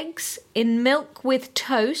 poached eggs in milk with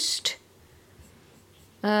toast.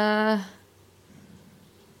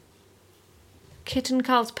 Kitten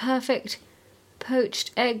Carl's perfect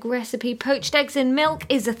poached egg recipe. Poached eggs in milk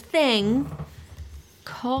is a thing.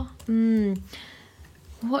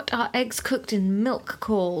 What are eggs cooked in milk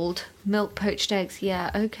called? Milk poached eggs.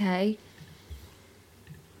 Yeah, okay.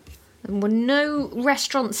 Well, no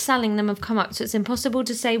restaurants selling them have come up, so it's impossible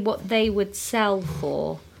to say what they would sell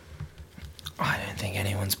for. I don't think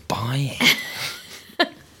anyone's buying.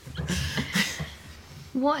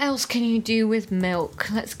 What else can you do with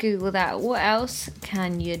milk? Let's Google that. What else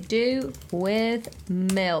can you do with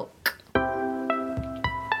milk?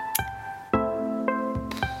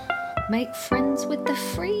 Make friends with the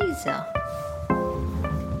freezer.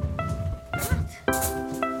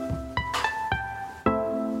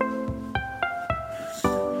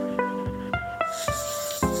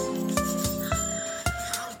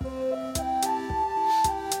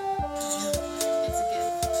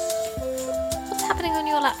 What's happening on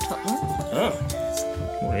your laptop, Ron? Oh,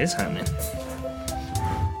 what is happening?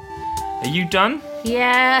 Are you done?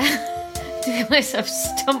 Yeah. To be honest, I've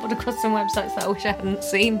stumbled across some websites that I wish I hadn't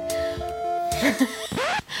seen.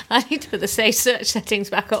 I need to put the save search settings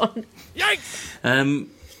back on. Yikes!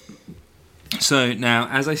 So now,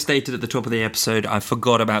 as I stated at the top of the episode, I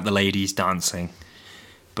forgot about the ladies dancing,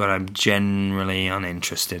 but I'm generally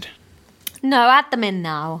uninterested. No, add them in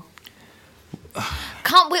now.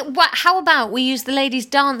 Can't we? How about we use the ladies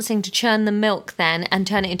dancing to churn the milk then and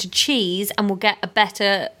turn it into cheese, and we'll get a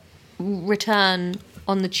better return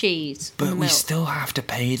on the cheese. But the we milk. still have to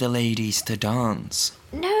pay the ladies to dance.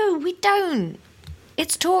 No, we don't.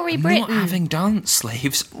 It's Tory Britain. Not having dance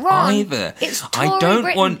slaves Ron, either. It's Tory I don't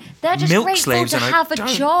Britain. want They're just milk grateful slaves, to and have I a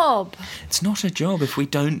don't. job. It's not a job if we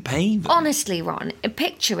don't pay them. Honestly, Ron,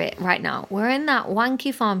 picture it right now. We're in that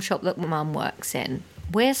wanky farm shop that Mum works in.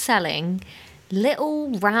 We're selling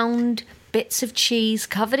little round bits of cheese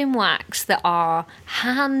covered in wax that are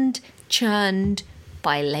hand churned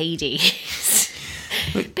by ladies.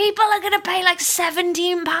 People are going to pay like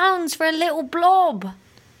 £17 for a little blob.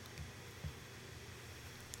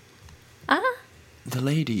 The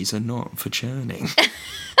ladies are not for churning.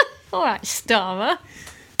 All right, Starmer.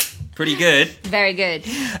 Pretty good. Very good.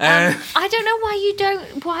 I don't know why you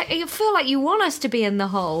don't. Why you feel like you want us to be in the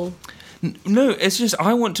hole? No, it's just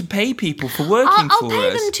I want to pay people for working I'll for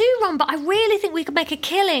pay us. them too, Ron, but I really think we could make a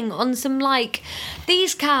killing on some, like,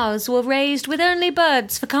 these cows were raised with only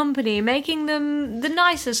birds for company, making them the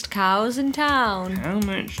nicest cows in town. How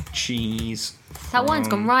much cheese? That wine's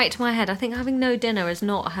gone right to my head. I think having no dinner has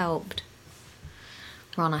not helped.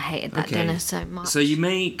 Ron, I hated that dinner so much. So you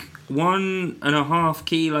make 1.5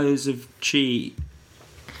 kilos of cheese.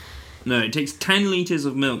 No, it takes 10 litres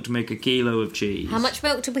of milk to make a kilo of cheese. How much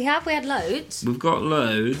milk did we have? We had loads. We've got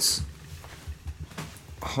loads.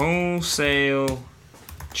 Wholesale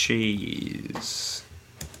cheese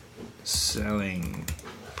selling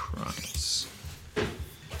price.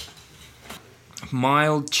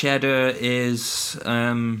 Mild cheddar is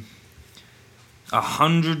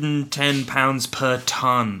 £110 per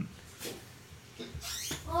tonne.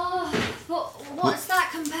 Oh, what's that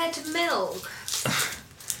compared to milk?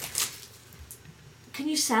 Can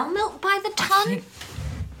you sell milk by the ton?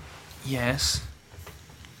 Yes.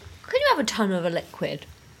 Can you have a ton of a liquid?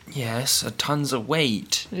 Yes, a ton's of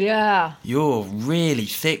weight. Yeah. You're really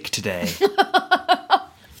thick today.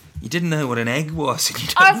 You didn't know what an egg was, and you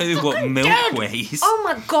don't know what milk weighs. Oh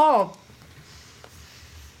my god.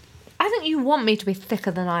 I think you want me to be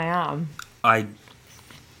thicker than I am. I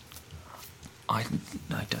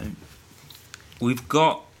don't. We've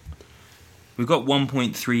got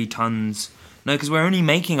 1.3 tons. No, because we're only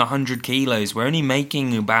making 100 kilos. We're only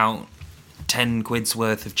making about 10 quid's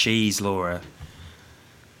worth of cheese, Laura.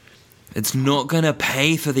 It's not going to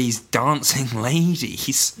pay for these dancing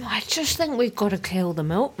ladies. I just think we've got to kill the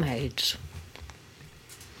milkmaids.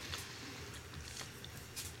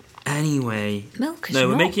 Anyway. Milk is no,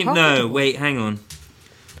 we're not making profitable. no. Wait, hang on.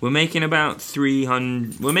 We're making about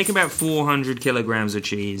 300. We're making about 400 kilograms of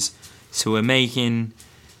cheese. So we're making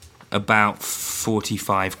about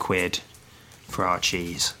 45 quid for our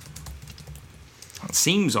cheese. That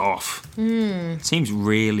seems off. It seems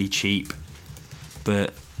really cheap,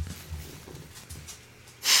 but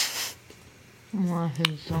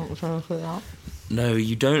no,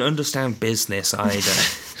 you don't understand business either.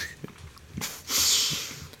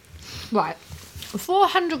 Right.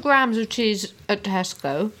 400 grams of cheese at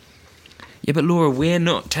Tesco. Yeah, but Laura, we're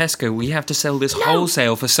not Tesco. We have to sell this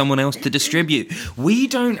wholesale for someone else to distribute. We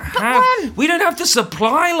don't have the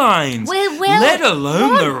supply lines. Let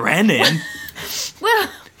alone the Renin. Well,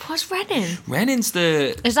 what's Renin? Renin's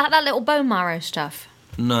the... Is that little bone marrow stuff?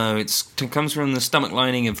 No, it comes from the stomach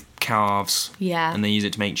lining of calves. Yeah. And they use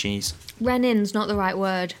it to make cheese. Renin's not the right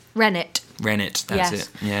word. Rennet. Rennet, that's Yes. it.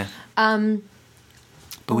 Yeah.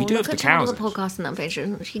 But we do have the cows. Look at the podcast in that picture.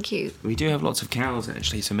 Isn't she cute? We do have lots of cows,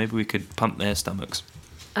 actually, so maybe we could pump their stomachs.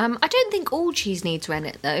 I don't think all cheese needs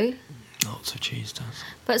rennet, though. Lots of cheese does.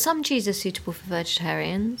 But some cheese is suitable for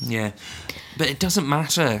vegetarians. Yeah. But it doesn't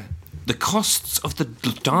matter. The costs of the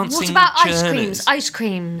dancing What about ice churners. creams? Ice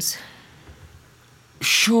creams.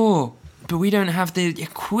 Sure, but we don't have the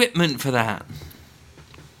equipment for that.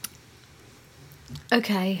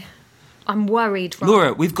 Okay. I'm worried, Ron.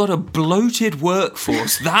 Laura, we've got a bloated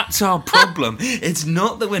workforce. That's our problem. It's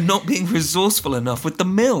not that we're not being resourceful enough with the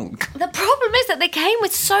milk. The problem is that they came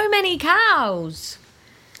with so many cows.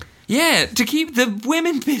 Yeah, to keep the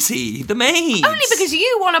women busy, the maids. Only because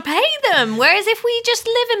you want to pay them. Whereas if we just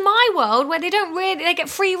live in my world where they get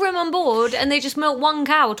free room on board and they just milk one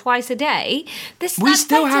cow twice a day, we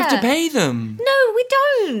still have to better. pay them. No, we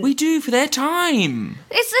don't. We do for their time.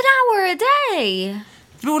 It's an hour a day.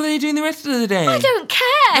 But what are they doing the rest of the day? I don't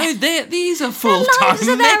care. No, these are lives full-time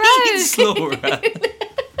are their maids, own. Laura.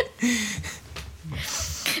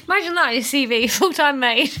 Imagine that on your CV, full-time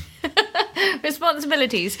maid.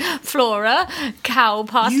 Responsibilities: Flora, cow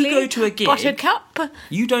parsley, You go to a gig. buttercup.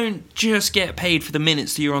 You don't just get paid for the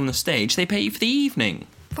minutes that you're on the stage. They pay you for the evening.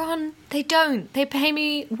 Ron, they don't. They pay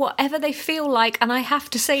me whatever they feel like, and I have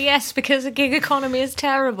to say yes because the gig economy is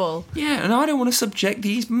terrible. Yeah, and I don't want to subject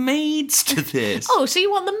these maids to this. Oh, so you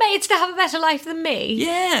want the maids to have a better life than me?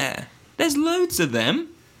 Yeah, there's loads of them.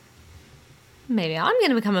 Maybe I'm going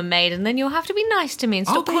to become a maid, and then you'll have to be nice to me and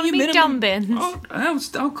stop pay calling you me minimum-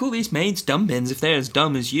 dumbins. I'll call these maids dumbins if they're as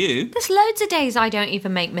dumb as you. There's loads of days I don't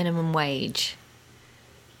even make minimum wage.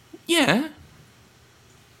 Yeah.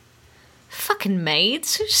 Fucking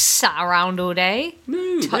maids who sat around all day.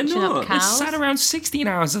 No, they're touching up not. They're cows. sat around 16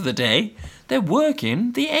 hours of the day. They're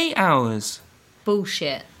working the 8 hours.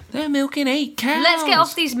 Bullshit. They're milking 8 cows. Let's get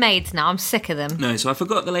off these maids now. I'm sick of them. No, so I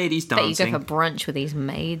forgot the ladies Bet you dancing. go for brunch with these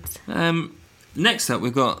maids. Next up,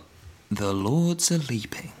 we've got The Lords Are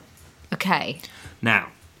Leaping. Okay. Now,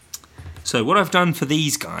 so what I've done for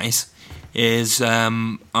these guys is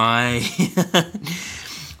I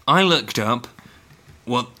I looked up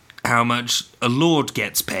how much a lord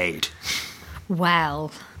gets paid.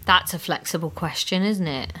 Well, that's a flexible question, isn't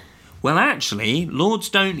it? Well, actually, lords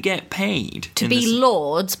don't get paid. To be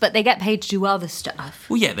lords, but they get paid to do other stuff.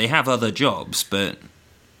 Well, yeah, they have other jobs, but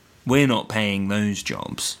we're not paying those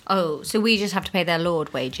jobs. Oh, so we just have to pay their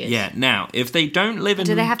lord wages? Yeah, now, if they don't live in...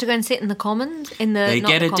 Do they have to go and sit in the commons? They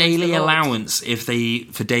get a daily allowance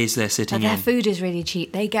for days they're sitting but their food is really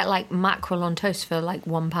cheap. They get, like, mackerel on toast for, like,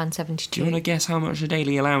 £1.72. Do you want to guess how much a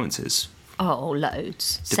daily allowance is? Oh,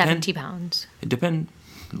 loads. £70. It depends...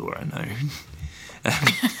 Laura, no.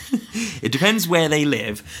 It depends where they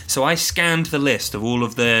live. So I scanned the list of all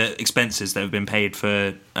of the expenses that have been paid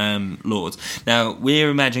for lords. Now, we're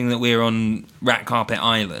imagining that we're on Rat Carpet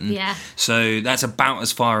Island. Yeah. So that's about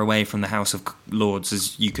as far away from the House of Lords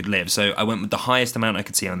as you could live. So I went with the highest amount I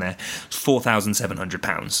could see on there,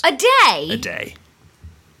 £4,700. A day? A day.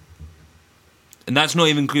 And that's not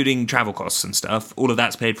even including travel costs and stuff. All of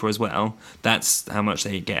that's paid for as well. That's how much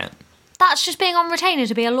they get. That's just being on retainer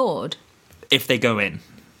to be a lord? If they go in.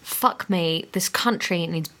 Fuck me, this country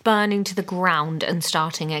needs burning to the ground and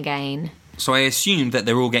starting again. So I assumed that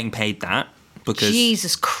they're all getting paid that, because...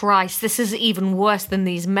 Jesus Christ, this is even worse than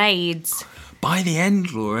these maids. By the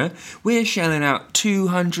end, Laura, we're shelling out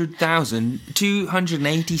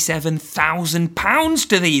 £287,000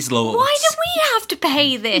 to these lords. Why do we have to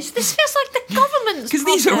pay this? This feels like the government's Because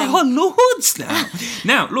these are our lords now.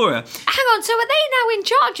 Now, Laura... Hang on, so are they now in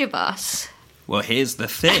charge of us? Well, here's the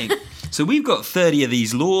thing. So we've got 30 of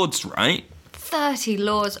these lords, right? 30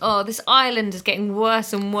 lords. Oh, this island is getting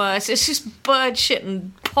worse and worse. It's just bird shit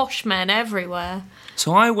and posh men everywhere.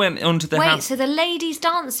 So I went onto the house... Wait, so the ladies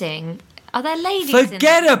dancing... Are there ladies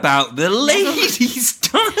Forget about the ladies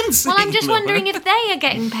dancing. Well, I'm just Laura. wondering if they are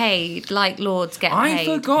getting paid like lords get paid. I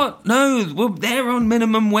forgot. No, well, they're on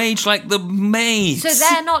minimum wage like the maids. So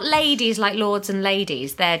they're not ladies like lords and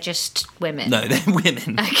ladies. They're just women. No, they're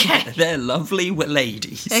women. Okay. They're lovely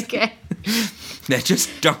ladies. Okay. They're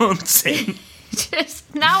just dancing.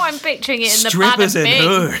 Just now I'm picturing it in Strippers the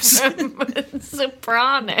and Bada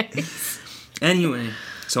Sopranos. Anyway,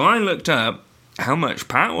 so I looked up how much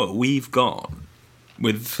power we've got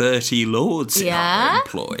with 30 lords in our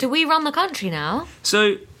employ. Do we run the country now?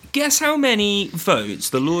 So, guess how many votes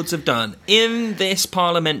the lords have done in this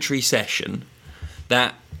parliamentary session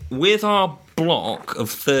that with our block of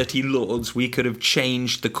 30 lords we could have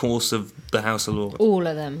changed the course of the House of Lords? All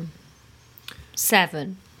of them.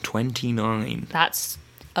 7. 29. That's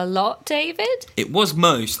a lot, David? It was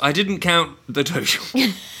most. I didn't count the total.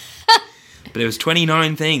 But it was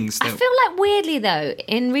 29 things. I feel like weirdly though,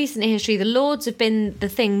 in recent history, the Lords have been the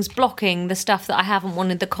things blocking the stuff that I haven't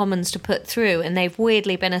wanted the Commons to put through, and they've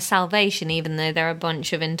weirdly been a salvation, even though they're a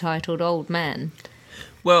bunch of entitled old men.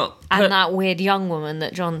 Well, and that weird young woman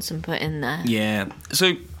that Johnson put in there. Yeah.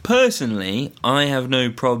 So personally, I have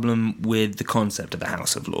no problem with the concept of the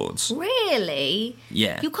House of Lords. Really?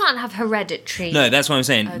 Yeah. You can't have hereditary. No, that's what I'm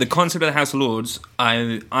saying. Okay. The concept of the House of Lords,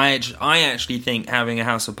 I actually think having a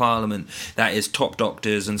House of Parliament that is top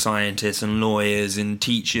doctors and scientists and lawyers and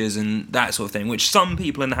teachers and that sort of thing, which some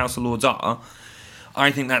people in the House of Lords are,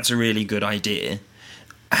 I think that's a really good idea,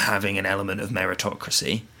 having an element of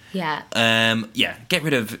meritocracy. Yeah. Yeah, get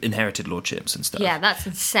rid of inherited lordships and stuff. Yeah, that's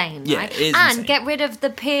insane, Yeah, right? it is and insane. get rid of the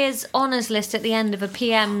peers' honours list at the end of a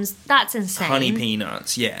PM's. That's insane. Honey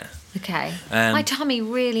peanuts, yeah. Okay. My tummy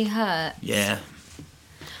really hurt. Yeah.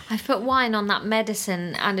 I've put wine on that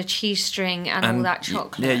medicine and a cheese string and all that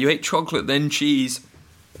chocolate. Yeah, you ate chocolate, then cheese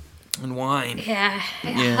and wine. Yeah,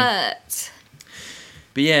 it hurts.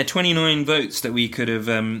 But yeah, 29 votes that we could have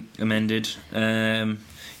amended.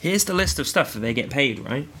 Here's the list of stuff that they get paid,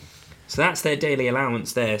 right? So that's their daily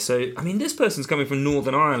allowance there. So, I mean, this person's coming from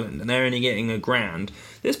Northern Ireland and they're only getting £1,000.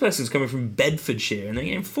 This person's coming from Bedfordshire and they're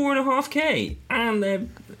getting £4.5k. And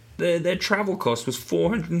their travel cost was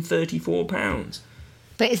 £434.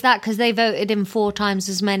 But is that because they voted in 4 times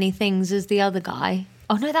as many things as the other guy?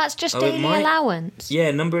 Oh, no, that's just daily allowance.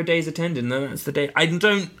 Yeah, number of days attended. No, that's the day.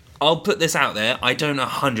 I'll put this out there. I don't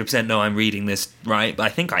 100% know I'm reading this right, but I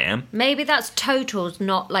think I am. Maybe that's totals,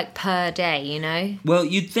 not like per day, you know? Well,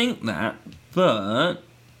 you'd think that, but...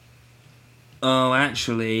 Oh,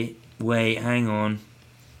 actually, wait, hang on.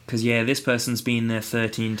 Because, yeah, this person's been there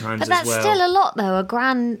 13 times as well. But that's still a lot, though.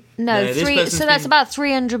 No, this person's so that's about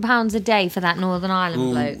 £300 a day for that Northern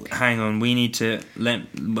Ireland bloke. Hang on, we need to... I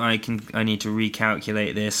need to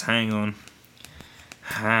recalculate this. Hang on.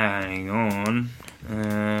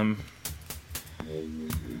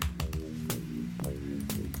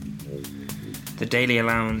 The daily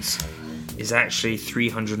allowance is actually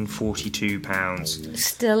 £342.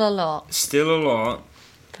 Still a lot. Still a lot.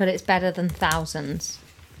 But it's better than thousands.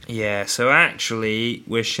 Yeah, so actually,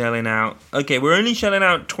 we're shelling out... Okay, we're only shelling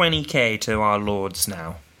out 20k to our lords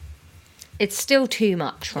now. It's still too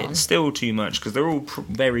much, Ron. It's still too much, because they're all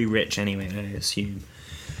very rich anyway, I assume.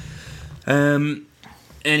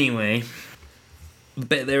 Anyway...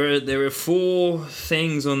 But there are 4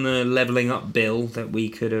 things on the levelling up bill that we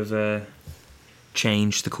could have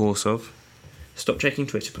changed the course of. Stop checking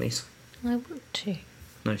Twitter, please. I want to.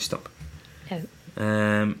 No, stop.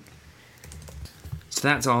 No. So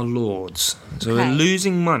that's our lords. So Okay. we're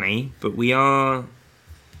losing money, but we are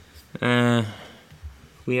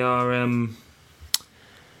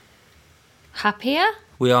Happier?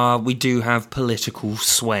 we do have political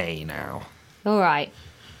sway now. All right.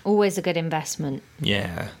 Always a good investment.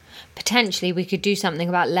 Yeah. Potentially, we could do something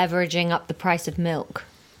about leveraging up the price of milk.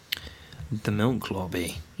 The milk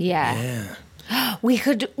lobby. Yeah. Yeah. We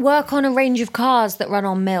could work on a range of cars that run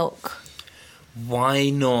on milk. Why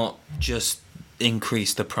not just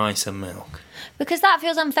increase the price of milk? Because that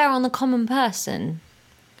feels unfair on the common person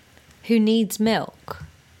who needs milk.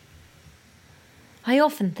 I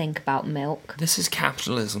often think about milk. This is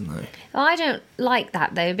capitalism, though. I don't like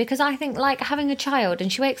that, though, because I think, like, having a child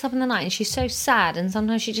and she wakes up in the night and she's so sad and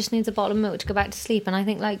sometimes she just needs a bottle of milk to go back to sleep. And I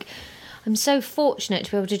think, like, I'm so fortunate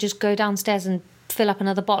to be able to just go downstairs and fill up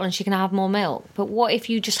another bottle and she can have more milk. But what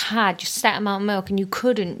if you just had just set amount of milk and you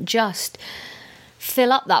couldn't just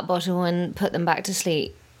fill up that bottle and put them back to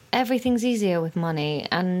sleep? Everything's easier with money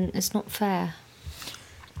and it's not fair.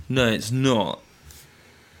 No, it's not.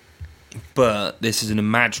 But this is an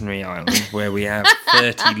imaginary island where we have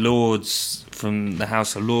 30 lords from the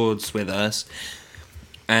House of Lords with us.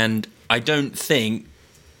 And I don't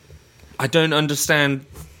understand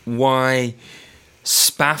why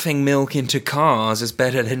spaffing milk into cars is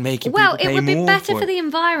better than making Well, people it pay would be more better for for it. the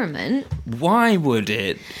environment. Why would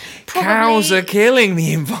it? Probably- Cows are killing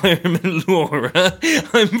the environment, Laura.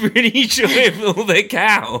 I'm pretty sure if all the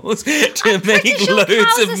cows to make Pretty sure loads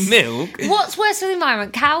cows of are milk. What's worse for the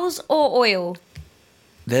environment, cows or oil?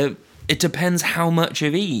 It depends how much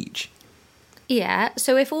of each. Yeah,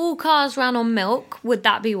 so if all cars ran on milk, would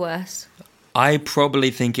that be worse? I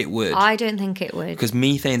probably think it would. I don't think it would. Because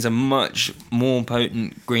methane's a much more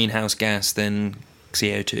potent greenhouse gas than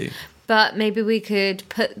CO2. But maybe we could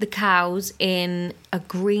put the cows in a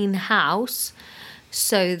greenhouse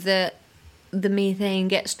so that the methane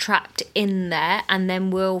gets trapped in there and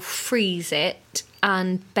then we'll freeze it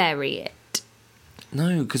and bury it.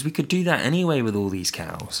 No, because we could do that anyway with all these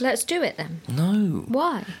cows. Let's do it then. No.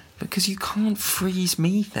 Why? Because you can't freeze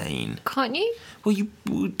methane. Can't you? Well,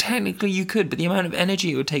 technically you could, but the amount of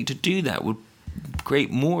energy it would take to do that would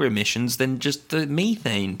create more emissions than just the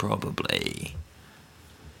methane, probably.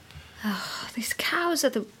 These cows are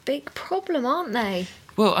the big problem, aren't they?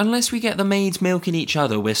 Well, unless we get the maids milking each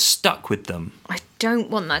other, we're stuck with them. I don't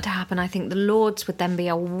want that to happen. I think the Lords would then be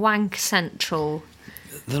a wank central.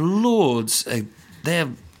 The lords,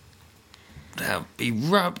 they'll be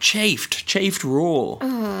chafed raw.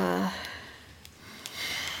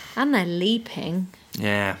 And they're leaping.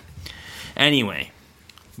 Yeah. Anyway,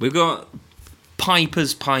 we've got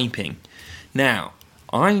pipers piping. Now,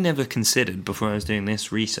 I never considered, before I was doing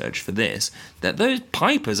this research for this, that those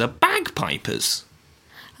pipers are bagpipers.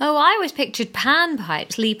 Oh, I always pictured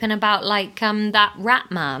panpipes leaping about like that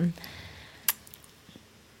rat man.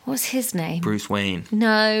 What's his name? Bruce Wayne.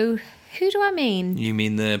 No. Who do I mean? You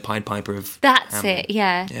mean the Pied Piper of That's Hamlin? it,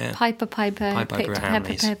 yeah. Yeah. Piper, Pied Piper Pictor, of Pepper,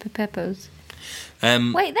 Hamleys. Pepper, Peppers.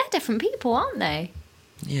 Um, Wait, they're different people, aren't they?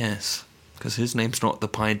 Yes, because his name's not the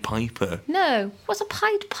Pied Piper. No. What's a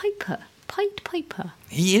Pied Piper? Pied Piper.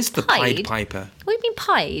 He is the Pied Pied? Piper. What do you mean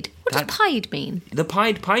pied? What That- does pied mean? The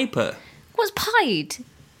Pied Piper. What's pied?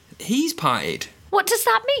 He's pied. What does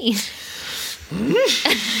that mean?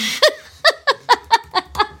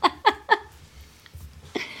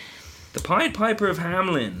 The Pied Piper of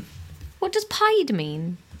Hamlin. What does pied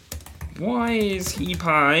mean? Why is he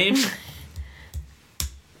pied?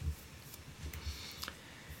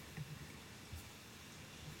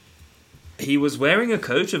 He was wearing a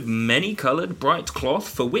coat of many-coloured bright cloth,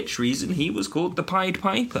 for which reason he was called the Pied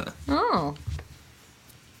Piper. Oh.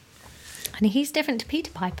 And he's different to Peter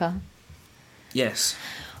Piper. Yes,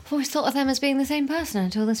 I've always thought of them as being the same person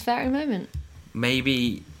until this very moment.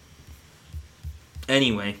 maybe...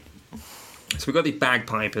 Anyway, so we've got these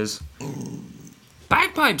bagpipers.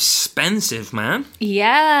 Bagpipes expensive, man.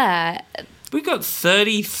 Yeah. We've got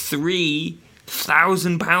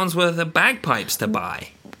 £33,000 worth of bagpipes to buy.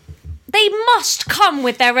 They must come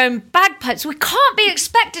with their own bagpipes. We can't be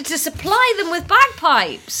expected to supply them with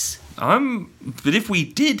bagpipes. But if we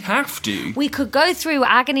did have to... We could go through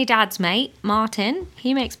Agony Dad's mate, Martin.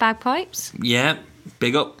 He makes bagpipes. Yeah,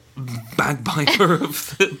 Big up bagpiper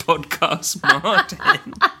of the podcast, Martin.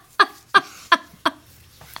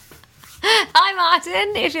 Hi,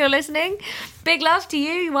 Martin, if you're listening. Big love to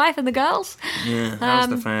you, your wife and the girls. Yeah, how's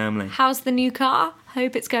the family? How's the new car?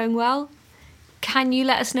 Hope it's going well. Can you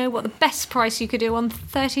let us know what the best price you could do on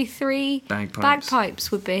 33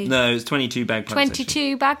 bagpipes would be? No, it's 22 bagpipes.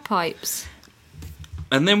 22 bagpipes.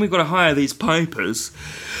 And then we've got to hire these pipers.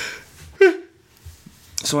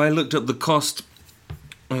 So I looked up the cost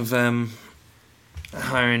of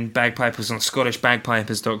hiring bagpipers on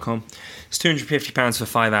ScottishBagpipers.com. It's £250 for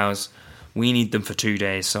 5 hours. We need them for 2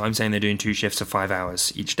 days, so I'm saying they're doing 2 shifts of 5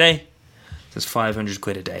 hours each day. That's 500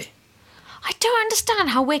 quid a day. I don't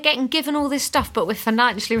understand how we're getting given all this stuff, but we're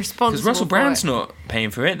financially responsible. Because Russell Brand's not paying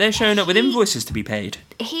for it. They're showing up with invoices to be paid.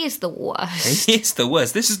 He is the worst. He is the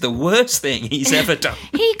worst. This is the worst thing he's ever done.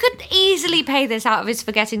 He could easily pay this out of his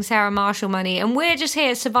Forgetting Sarah Marshall money, and we're just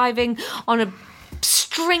here surviving on a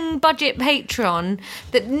string budget Patreon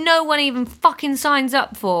that no one even fucking signs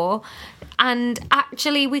up for. And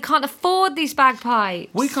actually, we can't afford these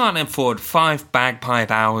bagpipes. We can't afford 5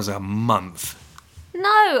 bagpipe hours a month.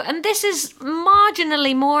 No, and this is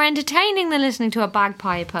marginally more entertaining than listening to a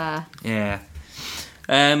bagpiper. Yeah.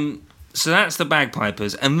 So that's the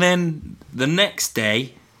bagpipers. And then the next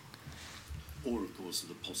day... Or, of course,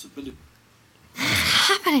 the possibility. What's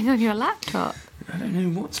happening on your laptop? I don't know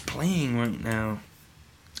what's playing right now.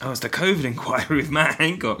 Oh, it's the COVID inquiry with Matt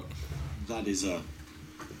Hancock. That is a...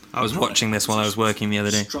 I was watching this while I was working the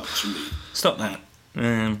other day. Stop that.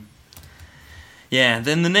 Yeah,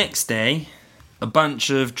 then the next day, a bunch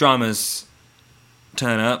of drummers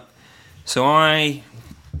turn up. So I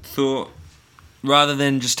thought, rather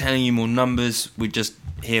than just telling you more numbers, we'd just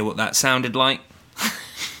hear what that sounded like.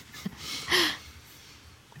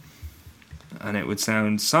 And it would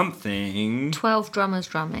sound something... 12 drummers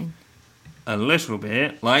drumming. A little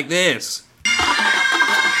bit like this.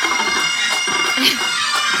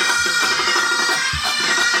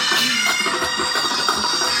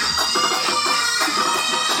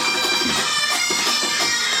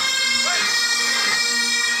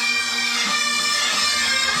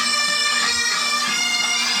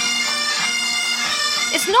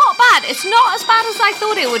 It's not bad. It's not as bad as I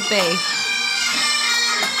thought it would be.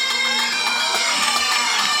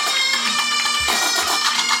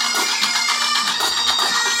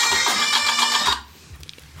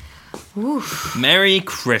 Oof. Merry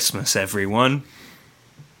Christmas, everyone.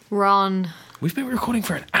 Ron. We've been recording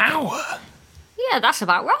for an hour. Yeah, that's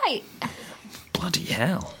about right. Bloody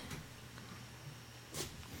hell.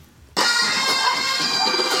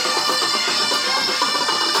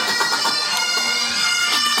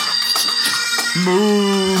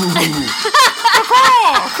 Moo!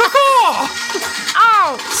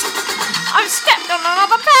 Ouch! I've stepped on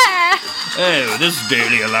another pear! Oh, this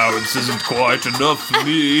daily allowance isn't quite enough for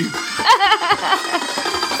me. They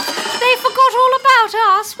forgot all about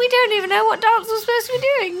us. We don't even know what dance we're supposed to be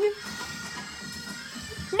doing.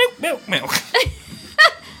 Milk, milk, milk.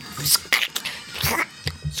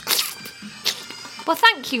 Well,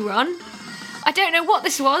 thank you, Ron. I don't know what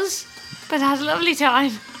this was, but I had a lovely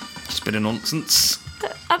time. Just a bit of nonsense.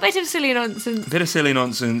 A bit of silly nonsense. Bit of silly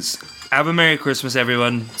nonsense. Have a Merry Christmas,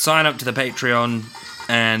 everyone. Sign up to the Patreon,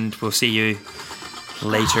 and we'll see you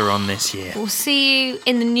later on this year. We'll see you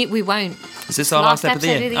in the new... We won't. Is this our last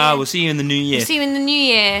episode of the year? We'll see you in the new year. We'll see you in the new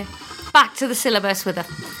year. Back to the syllabus with a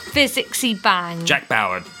physicsy bang. Jack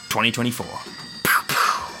Bauer, 2024.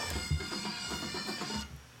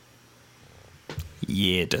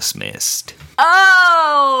 Year dismissed.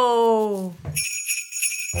 Oh!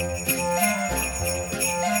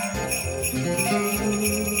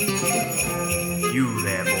 You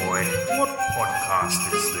there, boy. What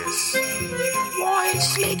podcast is this? Why,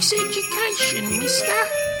 it's Lex Education, mister.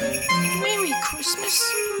 Merry Christmas.